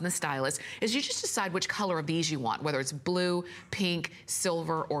earbuds and the stylus, is you just decide which color of these you want, whether it's blue, pink,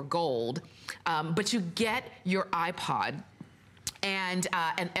 silver, or gold. But you get your iPod and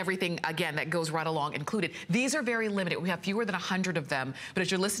everything, again, that goes right along included. These are very limited. We have fewer than 100 of them. But as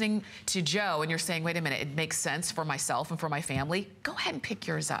you're listening to Joe and you're saying, wait a minute, it makes sense for myself and for my family, go ahead and pick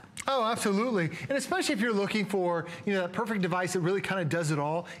yours up. Oh, absolutely. And especially if you're looking for, you know, that perfect device that really kind of does it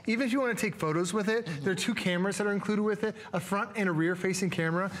all. Even if you want to take photos with it, there are 2 cameras that are included with it, a front and a rear facing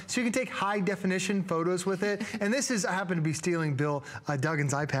camera. So you can take high definition photos with it. And this is, I happen to be stealing Bill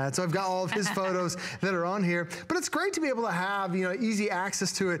Duggan's iPad, so I've got all of his photos that are on here. But it's great to be able to have, you know, easy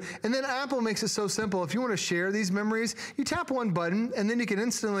access to it. And then Apple makes it so simple. If you want to share these memories, you tap one button and then you can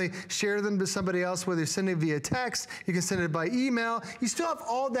instantly share them to somebody else, whether you're sending it via text, you can send it by email. You still have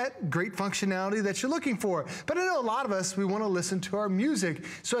all that great functionality that you're looking for. But I know a lot of us, we want to listen to our music.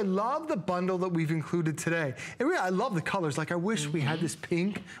 So I love the bundle that we've included today. And really, I love the colors. Like I wish we had this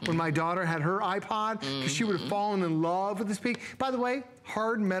pink when my daughter had her iPod, because she would have fallen in love with this pink. By the way,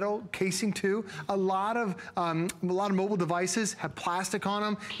 hard metal casing too. A lot of mobile devices have plastic on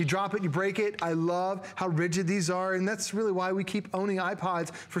them. You drop it, you break it. I love how rigid these are, and that's really why we keep owning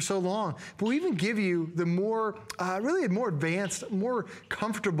iPods for so long. But we even give you the more, really more advanced, more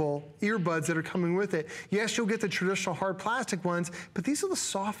comfortable earbuds that are coming with it. Yes, you'll get the traditional hard plastic ones, but these are the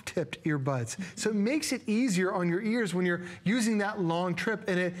soft-tipped earbuds. So it makes it easier on your ears when you're using that long trip,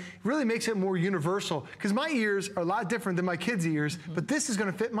 and it really makes it more universal. Because my ears are a lot different than my kids' ears, but this is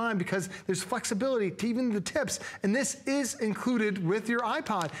going to fit mine because there's flexibility to even the tips, and this is included with your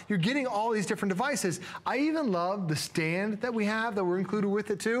iPod. You're getting all these different devices. I even love the stand that we have that we're included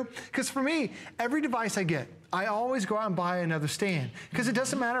with it too, because for me, every device I get, I always go out and buy another stand, because it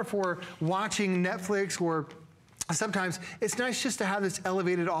doesn't matter if we're watching Netflix or sometimes it's nice just to have this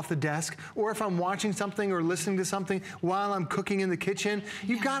elevated off the desk, or if I'm watching something or listening to something while I'm cooking in the kitchen,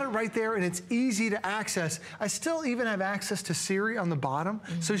 you've got it right there and it's easy to access. I still even have access to Siri on the bottom,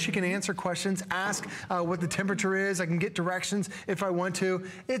 so she can answer questions, ask what the temperature is. I can get directions if I want to.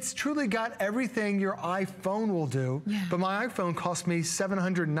 It's truly got everything your iPhone will do, but my iPhone cost me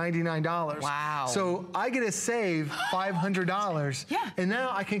 $799. Wow. So I get to save $500, and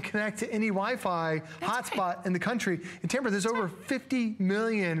now I can connect to any Wi-Fi hotspot in the country. country. And Tamara, there's over 50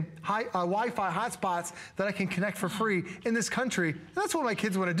 million Wi-Fi hotspots that I can connect for free in this country. And that's what my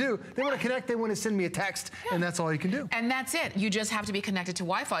kids want to do. They want to connect, they want to send me a text, and that's all you can do. And that's it. You just have to be connected to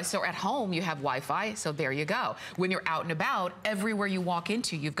Wi-Fi. So at home, you have Wi-Fi, so there you go. When you're out and about, everywhere you walk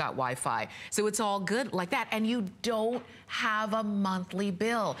into, you've got Wi-Fi. So it's all good like that, and you don't have a monthly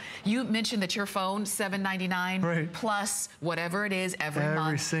bill. You mentioned that your phone, $7.99 plus whatever it is every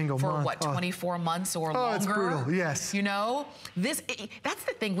month single for month. what, 24 months or longer? Oh, it's brutal, yes. You know, that's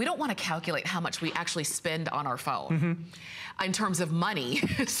the thing. We don't want to calculate how much we actually spend on our phone in terms of money.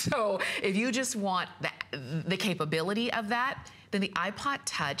 So if you just want the capability of that, then the iPod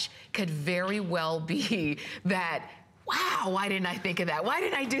Touch could very well be that. Wow, why didn't I think of that? Why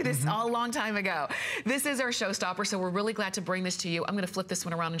didn't I do this a long time ago? This is our showstopper, so we're really glad to bring this to you. I'm gonna flip this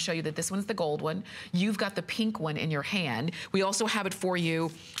one around and show you that this one's the gold one. You've got the pink one in your hand. We also have it for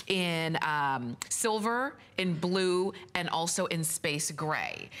you in silver, in blue, and also in space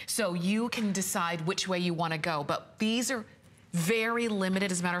gray. So you can decide which way you wanna go, but these are very limited.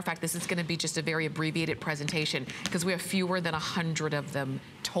 As a matter of fact, this is going to be just a very abbreviated presentation because we have fewer than 100 of them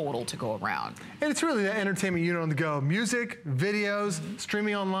total to go around. And it's really the entertainment unit on the go. Music, videos,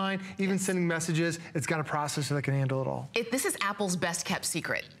 streaming online, even sending messages. It's got a processor that can handle it all. This is Apple's best kept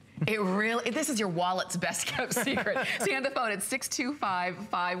secret. This is your wallet's best kept secret. Stay on the phone at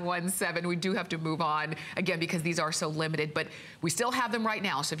 625-517. We do have to move on, again, because these are so limited, but we still have them right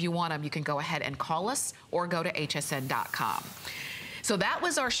now. So if you want them, you can go ahead and call us or go to hsn.com. So that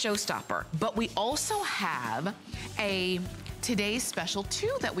was our showstopper, but we also have today's special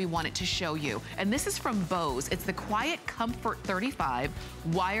too that we wanted to show you. And this is from Bose. It's the Quiet Comfort 35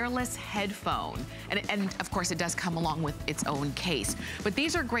 wireless headphone. And of course it does come along with its own case. But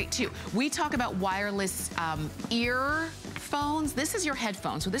these are great too. We talk about wireless earphones. This is your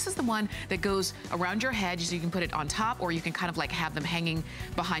headphone. So this is the one that goes around your head so you can put it on top, or you can kind of like have them hanging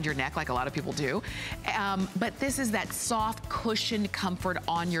behind your neck like a lot of people do. But this is that soft cushioned comfort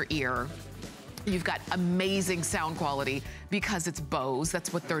on your ear. You've got amazing sound quality because it's Bose.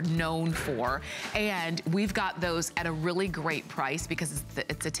 That's what they're known for. And we've got those at a really great price because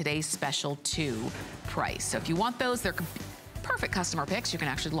it's a today's special 2 price. So if you want those, they're perfect customer picks. You can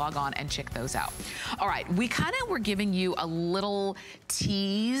actually log on and check those out. All right, we kind of were giving you a little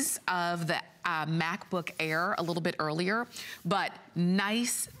tease of the MacBook Air a little bit earlier, but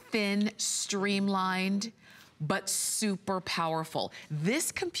nice, thin, streamlined, but super powerful.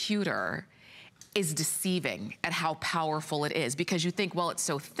 This computer is deceiving at how powerful it is because you think, well, it's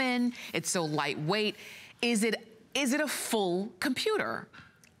so thin, it's so lightweight. Is it a full computer?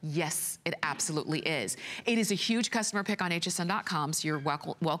 Yes, it absolutely is. It is a huge customer pick on hsn.com, so you're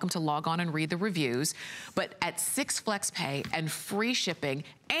welcome to log on and read the reviews. But at 6 flex pay and free shipping,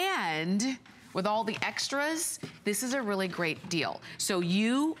 and with all the extras, this is a really great deal. So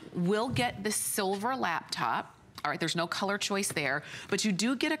you will get the silver laptop. All right, there's no color choice there, but you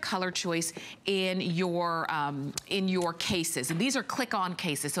do get a color choice in your cases, and these are click-on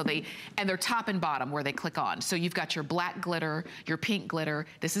cases. So they're top and bottom where they click on. So you've got your black glitter, your pink glitter.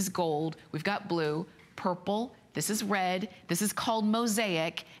 This is gold. We've got blue, purple. This is red, this is called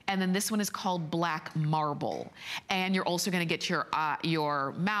Mosaic, and then this one is called Black Marble. And you're also gonna get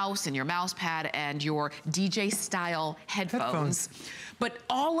your mouse and your mouse pad and your DJ style headphones. But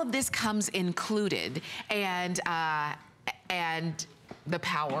all of this comes included, and the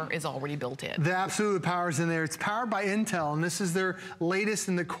power is already built in. The absolute power is in there. It's powered by Intel, and this is their latest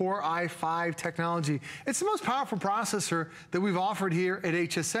in the Core i5 technology. It's the most powerful processor that we've offered here at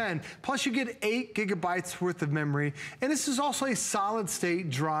HSN. Plus, you get 8 gigabytes worth of memory, and this is also a solid-state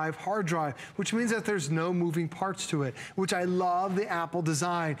drive, hard drive, which means that there's no moving parts to it, which I love the Apple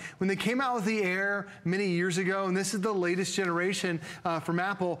design. When they came out with the Air many years ago, and this is the latest generation from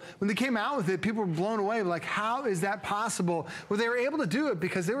Apple, when they came out with it, people were blown away. Like, how is that possible? Well, they were able to do it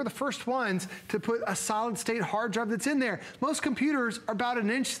because they were the first ones to put a solid state hard drive that's in there. Most computers are about 1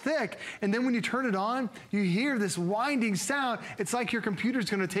 inch thick, and then when you turn it on, you hear this winding sound. It's like your computer's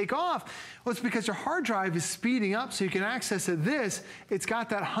gonna take off. Well, it's because your hard drive is speeding up so you can access it. It's got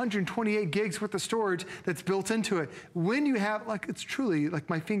that 128 gigs worth of storage that's built into it. When you have, like, it's truly like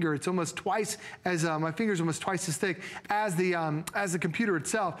my finger, it's almost twice as, my finger's almost twice as thick as the computer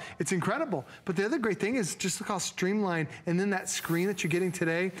itself. It's incredible. But the other great thing is just look how streamlined, and then that screen that what you're getting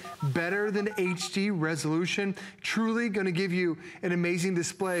today, better than HD resolution, truly going to give you an amazing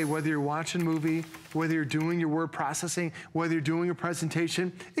display, whether you're watching a movie, whether you're doing your word processing, whether you're doing a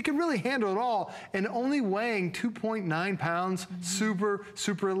presentation. It can really handle it all, and only weighing 2.9 pounds, super,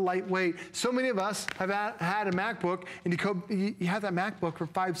 super lightweight. So many of us have had a MacBook, and you have that MacBook for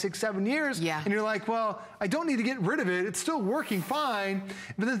 5, 6, 7 years, and you're like, well, I don't need to get rid of it. It's still working fine.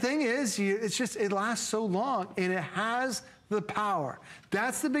 But the thing is, it's just, it lasts so long, and it has the power.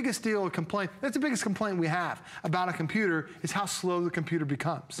 That's the biggest complaint. That's the biggest complaint we have about a computer, is how slow the computer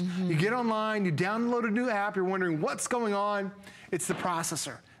becomes. You get online, you download a new app, you're wondering what's going on. It's the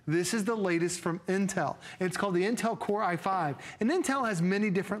processor. This is the latest from Intel. It's called the Intel Core i5. And Intel has many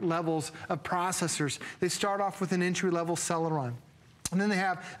different levels of processors. They start off with an entry-level Celeron. And then they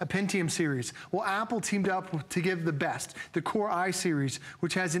have a Pentium series. Well, Apple teamed up to give the best, the Core i series,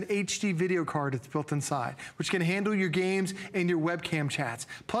 which has an HD video card that's built inside, which can handle your games and your webcam chats.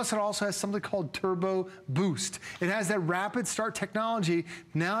 Plus, it also has something called Turbo Boost. It has that rapid start technology.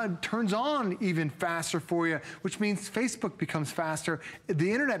 Now it turns on even faster for you, which means Facebook becomes faster,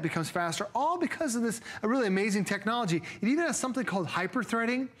 the internet becomes faster, all because of this really amazing technology. It even has something called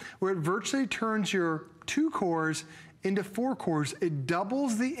hyper-threading, where it virtually turns your 2 cores into 4 cores. It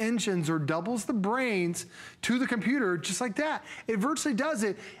doubles the engines or doubles the brains to the computer just like that. It virtually does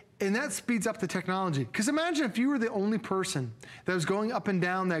it, and that speeds up the technology. Because imagine if you were the only person that was going up and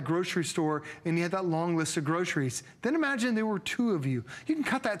down that grocery store and you had that long list of groceries. Then imagine there were 2 of you. You can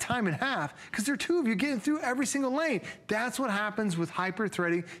cut that time in half because there are 2 of you getting through every single lane. That's what happens with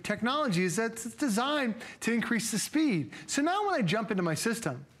hyper-threading technology, is that it's designed to increase the speed. So now when I jump into my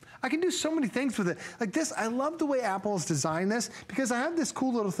system, I can do so many things with it. Like this, I love the way Apple has designed this, because I have this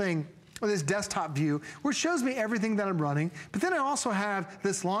cool little thing, or this desktop view, where it shows me everything that I'm running. But then I also have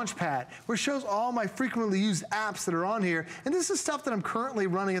this launch pad, where it shows all my frequently used apps that are on here. And this is stuff that I'm currently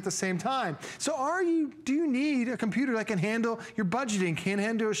running at the same time. So do you need a computer that can handle your budgeting, can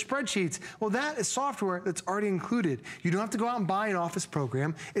handle your spreadsheets? Well, that is software that's already included. You don't have to go out and buy an Office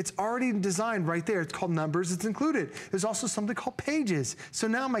program. It's already designed right there. It's called Numbers, it's included. There's also something called Pages. So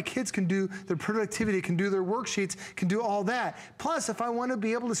now my kids can do their productivity, can do their worksheets, can do all that. Plus, if I want to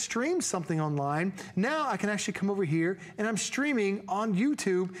be able to stream something online, now I can actually come over here and I'm streaming on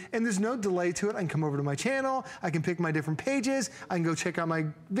YouTube, and there's no delay to it. I can come over to my channel, I can pick my different pages, I can go check out my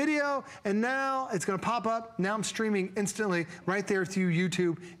video, and now it's gonna pop up. Now I'm streaming instantly right there through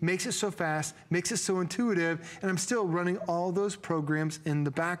YouTube. Makes it so fast, makes it so intuitive, and I'm still running all those programs in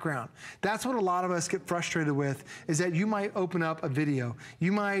the background. That's what a lot of us get frustrated with, is that you might open up a video,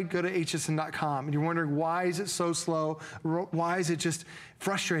 you might go to hsn.com and you're wondering, why is it so slow? Why is it just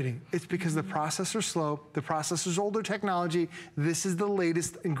frustrating? It's because the processor's slow, the processor's older technology. This is the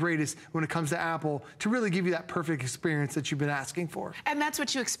latest and greatest when it comes to Apple to really give you that perfect experience that you've been asking for. And that's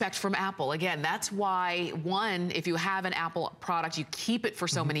what you expect from Apple. Again, that's why, one, if you have an Apple product, you keep it for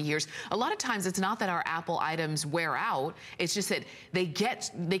so many years. A lot of times it's not that our Apple items wear out, it's just that they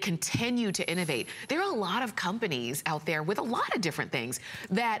continue to innovate. There are a lot of companies out there with a lot of different things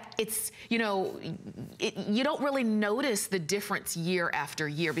that it's, you know, you don't really notice the difference year after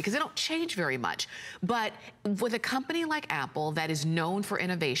year because they don't change very much. But with a company like Apple that is known for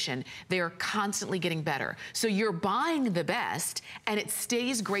innovation, they are constantly getting better. So you're buying the best and it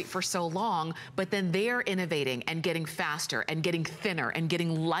stays great for so long, but then they're innovating and getting faster and getting thinner and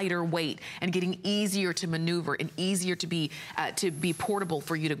getting lighter weight and getting easier to maneuver and easier to be portable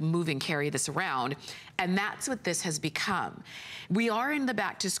for you to move and carry this around. And that's what this has become. We are in the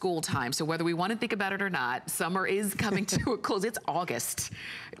back to school time, so whether we want to think about it or not, summer is coming to a close. It's August,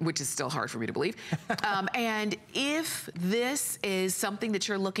 which is still hard for me to believe. And if this is something that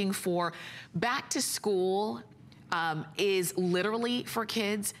you're looking for, back to school is literally for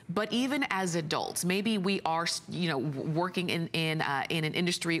kids, but even as adults, maybe we are, you know, working in an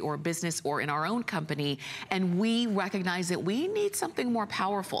industry or a business or in our own company, and we recognize that we need something more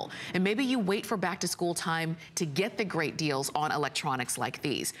powerful. And maybe you wait for back to school time to get the great deals on electronics like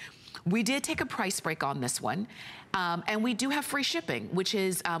these. We did take a price break on this one. And we do have free shipping, which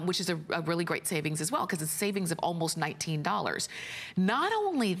is a really great savings as well, because it's savings of almost $19. Not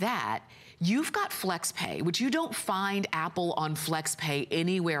only that, you've got FlexPay, which you don't find Apple on FlexPay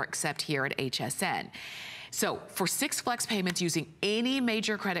anywhere except here at HSN. So for 6 flex payments using any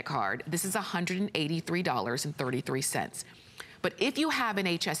major credit card, this is $183.33. But if you have an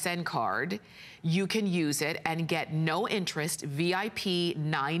HSN card, you can use it and get no interest, VIP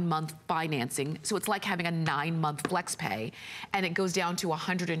 9-month financing. So it's like having a 9-month flex pay, and it goes down to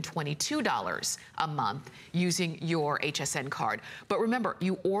 $122 a month using your HSN card. But remember,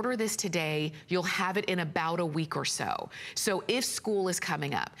 you order this today, you'll have it in about a week or so. So if school is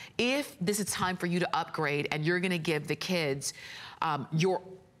coming up, if this is time for you to upgrade and you're gonna give the kids your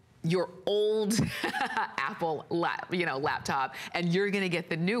old Apple laptop, and you're gonna get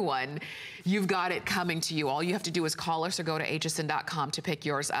the new one, you've got it coming to you. All you have to do is call us or go to hsn.com to pick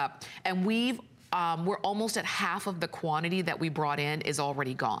yours up. And we're almost at half of the quantity that we brought in is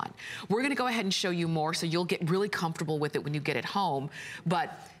already gone. We're gonna go ahead and show you more so you'll get really comfortable with it when you get it home.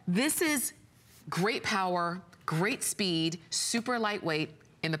 But this is great power, great speed, super lightweight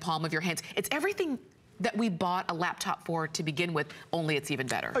in the palm of your hands. It's everything that we bought a laptop for to begin with, only it's even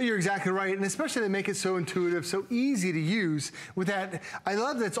better. Oh, you're exactly right. And especially they make it so intuitive, so easy to use with that. I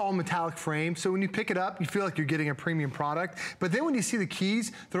love that it's all metallic frame. So when you pick it up, you feel like you're getting a premium product. But then when you see the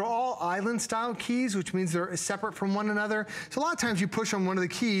keys, they're all island style keys, which means they're separate from one another. So a lot of times you push on one of the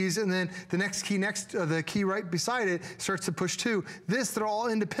keys and then the next key the key right beside it starts to push too. They're all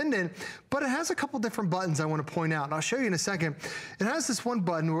independent, but it has a couple different buttons I want to point out. And I'll show you in a second. It has this one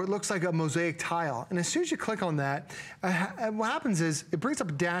button where it looks like a mosaic tile. And as soon as you click on that, what happens is it brings up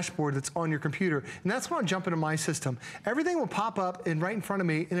a dashboard that's on your computer, and that's when I jump into my system. Everything will pop up right in front of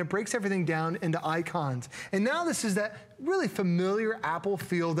me, and it breaks everything down into icons. And now this is that really familiar Apple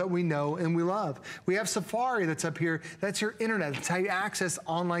feel that we know and we love. We have Safari that's up here. That's your internet. That's how you access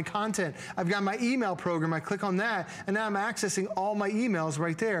online content. I've got my email program. I click on that, and now I'm accessing all my emails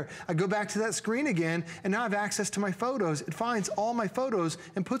right there. I go back to that screen again, and now I have access to my photos. It finds all my photos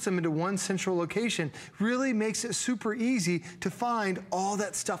and puts them into one central location. Really makes it super easy to find all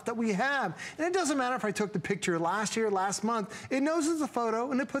that stuff that we have. And it doesn't matter if I took the picture last year, last month, it knows it's a photo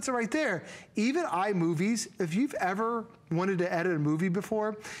and it puts it right there. Even iMovies, if you've ever wanted to edit a movie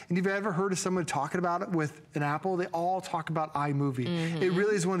before, and you've ever heard of someone talking about it with an Apple, they all talk about iMovie. It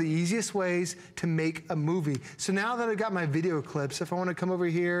really is one of the easiest ways to make a movie. So now that I've got my video clips, if I want to come over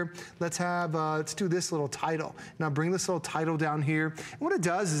here, let's do this little title. Now bring this little title down here. And what it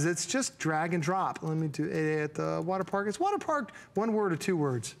does is it's just drag and drop. Let me do it at the water park. Is water park one word or two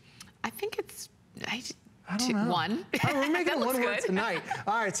words? I think it's, I don't know. One. We're making it one word tonight.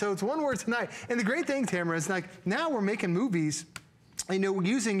 All right, so it's one word tonight. And the great thing, Tamara, is like now we're making movies, you know,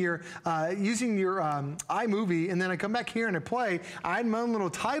 using your iMovie, and then I come back here and I play. I add my own little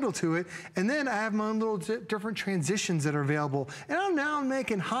title to it, and then I have my own little different transitions that are available. And I'm now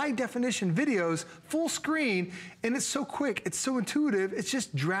making high definition videos, full screen, and it's so quick, it's so intuitive, it's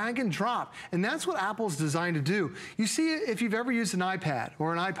just drag and drop. And that's what Apple's designed to do. You see it if you've ever used an iPad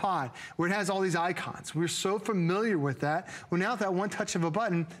or an iPod, where it has all these icons. We're so familiar with that. Well, now with that one touch of a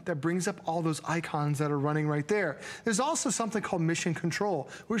button, that brings up all those icons that are running right there. There's also something called Mission Control,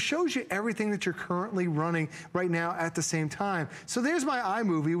 where it shows you everything that you're currently running right now at the same time. So there's my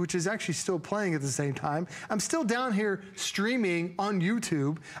iMovie, which is actually still playing at the same time. I'm still down here streaming on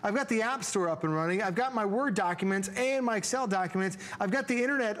YouTube. I've got the App Store up and running. I've got my Word documents and my Excel documents. I've got the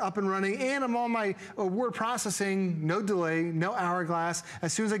internet up and running, and I'm on my word processing, no delay, no hourglass.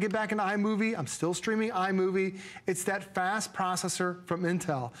 As soon as I get back into iMovie, I'm still streaming iMovie. It's that fast processor from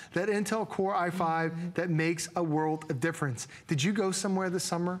Intel, that Intel Core i5 that makes a world of difference. Did you go somewhere this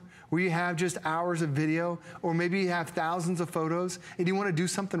summer where you have just hours of video, or maybe you have thousands of photos and you want to do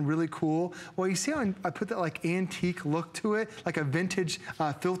something really cool? Well, you see how I put that like antique look to it, like a vintage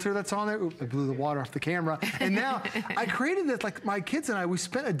filter that's on there. Ooh, I blew the water off the camera. And now I created this, like my kids and I, we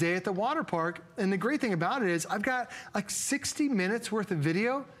spent a day at the water park, and the great thing about it is I've got like 60 minutes worth of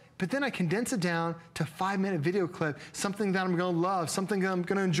video, but then I condense it down to a 5-minute video clip, something that I'm gonna love, something that I'm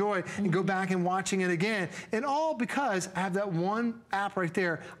gonna enjoy, and go back and watching it again. And all because I have that one app right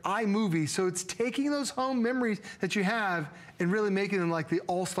there, iMovie. So it's taking those home memories that you have and really making them like the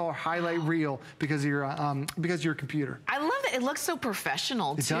all-star highlight reel because of your computer. I love it. It looks so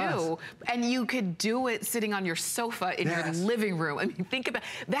professional too. Does. And you could do it sitting on your sofa in your living room. I mean, think about,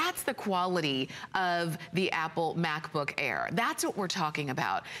 that's the quality of the Apple MacBook Air. That's what we're talking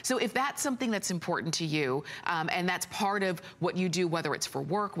about. So if that's something that's important to you, and that's part of what you do, whether it's for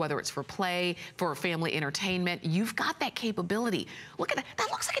work, whether it's for play, for family entertainment, you've got that capability. Look at that. That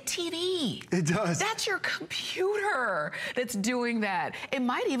looks like a TV. It does. That's your computer that's doing that. It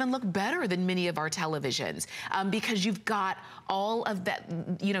might even look better than many of our televisions because you've got all of that,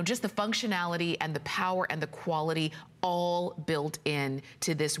 you know, just the functionality and the power and the quality all built in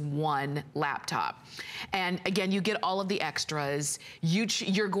to this one laptop. And again, you get all of the extras.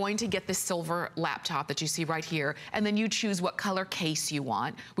 You're going to get the silver laptop that you see right here, and then you choose what color case you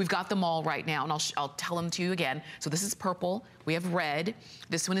want. We've got them all right now, and I'll tell them to you again. So this is purple, we have red,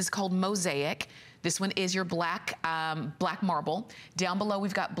 this one is called Mosaic, this one is your black, black marble. Down below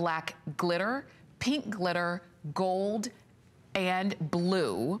we've got black glitter, pink glitter, gold, and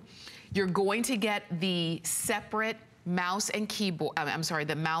blue. You're going to get the separate mouse and keyboard, I'm sorry,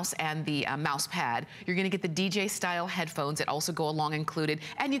 the mouse and the mouse pad. You're gonna get the DJ style headphones that also go along included,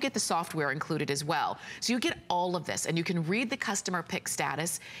 and you get the software included as well. So you get all of this, and you can read the customer pick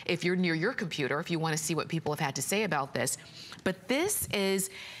status if you're near your computer, if you wanna see what people have had to say about this. But this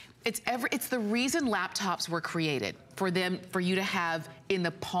is, it's the reason laptops were created, for you to have in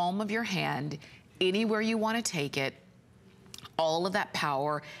the palm of your hand, anywhere you wanna take it, all of that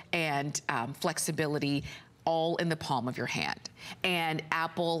power and flexibility, all in the palm of your hand. And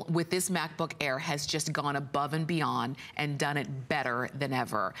Apple, with this MacBook Air, has just gone above and beyond and done it better than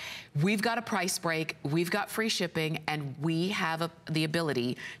ever. We've got a price break, we've got free shipping, and we have the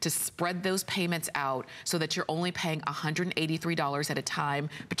ability to spread those payments out so that you're only paying $183 at a time,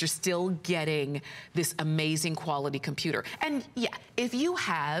 but you're still getting this amazing quality computer. And yeah, if you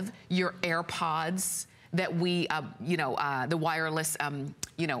have your AirPods that we, the wireless,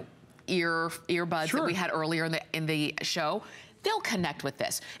 earbuds that we had earlier in the show, they'll connect with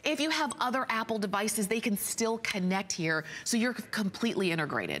this. If you have other Apple devices, they can still connect here, so you're completely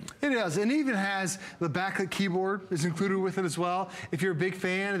integrated. It does, and it even has the backlit keyboard is included with it as well. If you're a big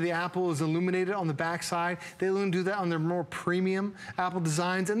fan of the Apple is illuminated on the back side, they only do that on their more premium Apple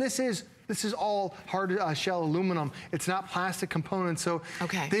designs, and this is all hard shell aluminum. It's not plastic components. So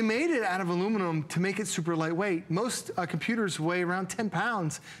they made it out of aluminum to make it super lightweight. Most computers weigh around 10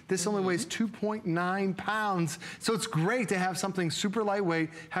 pounds. This only weighs 2.9 pounds. So it's great to have something super lightweight,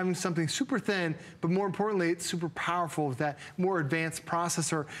 having something super thin, but more importantly, it's super powerful with that more advanced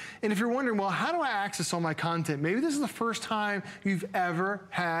processor. And if you're wondering, well, how do I access all my content? Maybe this is the first time you've ever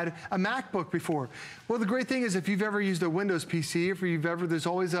had a MacBook before. Well, the great thing is if you've ever used a Windows PC, if you've ever, there's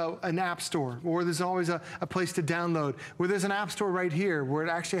always an app store, or there's always a place to download, where there's an app store right here where it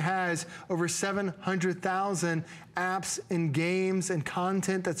actually has over 700,000 apps and games and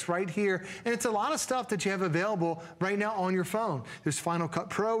content that's right here. And it's a lot of stuff that you have available right now on your phone. There's Final Cut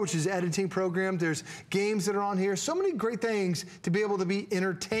Pro, which is an editing program. There's games that are on here. So many great things to be able to be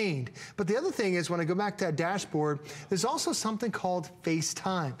entertained. But the other thing is, when I go back to that dashboard, there's also something called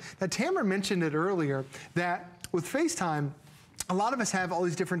FaceTime. Now, Tamara mentioned it earlier that with FaceTime, a lot of us have all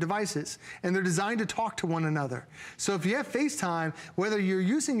these different devices, and they're designed to talk to one another. So if you have FaceTime, whether you're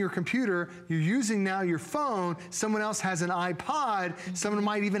using your computer, you're using now your phone, someone else has an iPod, someone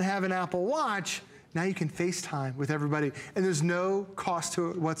might even have an Apple Watch, now you can FaceTime with everybody, and there's no cost to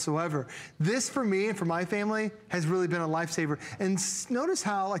it whatsoever. This, for me and for my family, has really been a lifesaver. And notice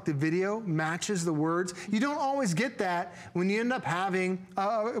how like the video matches the words. You don't always get that when you end up having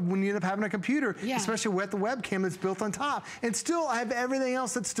a computer, especially with the webcam that's built on top. And still, I have everything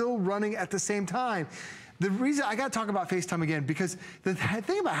else that's still running at the same time. The reason I got to talk about FaceTime again, because the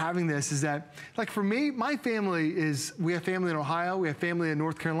thing about having this is that, like for me, my family is, we have family in Ohio, we have family in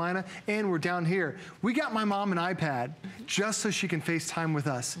North Carolina, and we're down here. We got my mom an iPad just so she can FaceTime with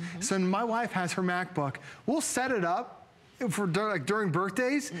us. So my wife has her MacBook. We'll set it up for during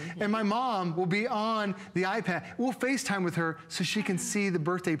birthdays, and my mom will be on the iPad. We'll FaceTime with her so she can see the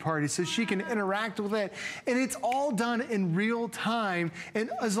birthday party, so she can interact with it. And it's all done in real time. And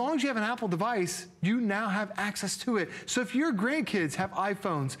as long as you have an Apple device, you now have access to it. So if your grandkids have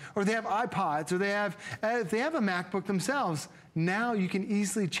iPhones, or they have iPods, or if they have a MacBook themselves, now you can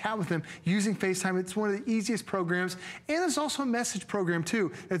easily chat with them using FaceTime. It's one of the easiest programs. And there's also a message program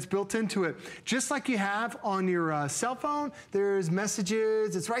too that's built into it. Just like you have on your cell phone, there's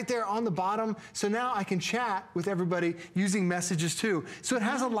messages. It's right there on the bottom. So now I can chat with everybody using messages too. So it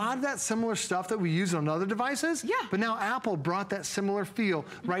has a lot of that similar stuff that we use on other devices. But now Apple brought that similar feel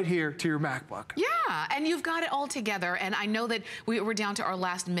right here to your MacBook. And you've got it all together. And I know that we're down to our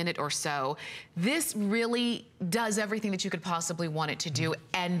last minute or so. This really does everything that you could possibly possibly want it to do,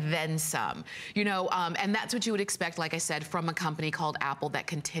 and then some. You know, and that's what you would expect, like I said, from a company called Apple that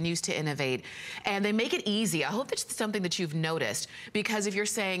continues to innovate. And they make it easy. I hope that's something that you've noticed, because if you're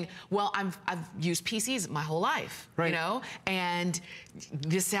saying, well, I've used PCs my whole life, you know, and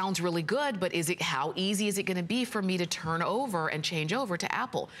this sounds really good, but how easy is it going to be for me to turn over and change over to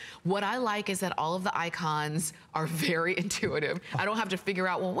Apple? What I like is that all of the icons are very intuitive. I don't have to figure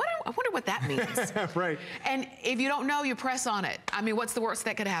out, well, I wonder what that means. Right. And if you don't know, you press on it. I mean, what's the worst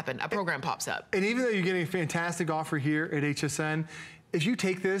that could happen? A program pops up. And even though you're getting a fantastic offer here at HSN, if you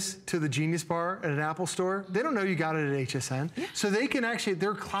take this to the Genius Bar at an Apple store, they don't know you got it at HSN. Yeah. So they can actually,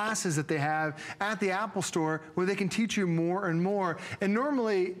 there are classes that they have at the Apple store where they can teach you more and more. And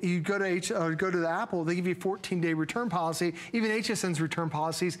normally you go to the Apple, they give you a 14-day return policy. Even HSN's return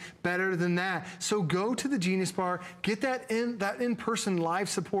policy is better than that. So go to the Genius Bar, get that in-person live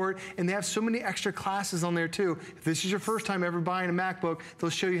support, and they have so many extra classes on there too. If this is your first time ever buying a MacBook, they'll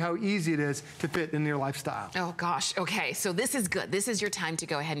show you how easy it is to fit in your lifestyle. Oh gosh, okay, so this is good. This is your time to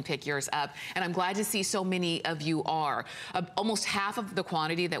go ahead and pick yours up. And I'm glad to see so many of you are. Almost half of the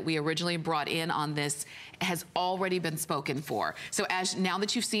quantity that we originally brought in on this has already been spoken for. So now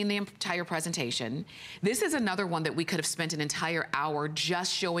that you've seen the entire presentation, this is another one that we could have spent an entire hour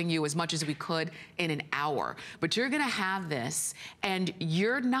just showing you as much as we could in an hour. But you're gonna have this and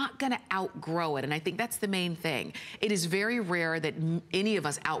you're not gonna outgrow it. And I think that's the main thing. It is very rare that any of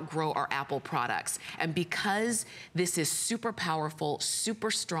us outgrow our Apple products. And because this is super powerful,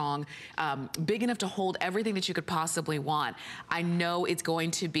 super strong, big enough to hold everything that you could possibly want, I know it's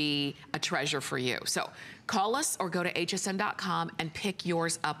going to be a treasure for you. So call us or go to hsn.com and pick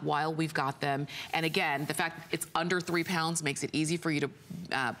yours up while we've got them. And again, the fact it's under 3 pounds makes it easy for you to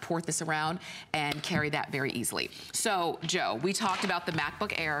port this around and carry that very easily. So, Joe, we talked about the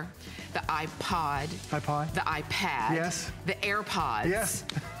MacBook Air, the iPod, the iPad, yes, the AirPods. Yes.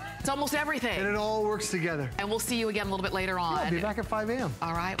 It's almost everything. And it all works together. And we'll see you again a little bit later on. Yeah, I'll be back at 5 a.m.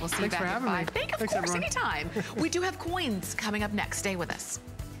 All right, we'll see you back at 5. Thanks, of course, anytime. We do have coins coming up next. Stay with us.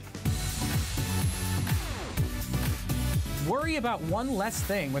 Worry about one less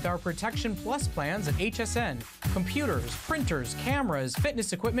thing with our Protection Plus plans at HSN. Computers, printers, cameras,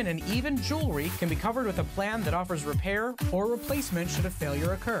 fitness equipment, and even jewelry can be covered with a plan that offers repair or replacement should a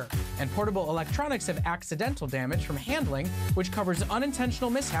failure occur. And portable electronics have accidental damage from handling, which covers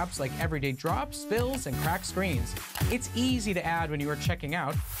unintentional mishaps like everyday drops, spills, and cracked screens. It's easy to add when you are checking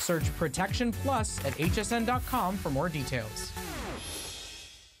out. Search Protection Plus at hsn.com for more details.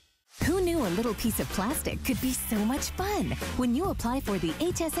 Who knew a little piece of plastic could be so much fun? When you apply for the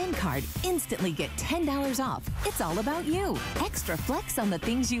HSN card, instantly get $10 off. It's all about you. Extra flex on the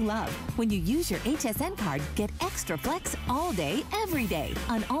things you love. When you use your HSN card, get extra flex all day, every day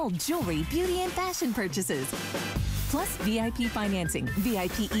on all jewelry, beauty, and fashion purchases. Plus VIP financing,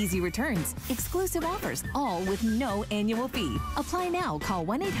 VIP easy returns, exclusive offers, all with no annual fee. Apply now. Call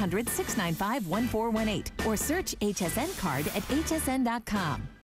 1-800-695-1418 or search HSN card at hsn.com.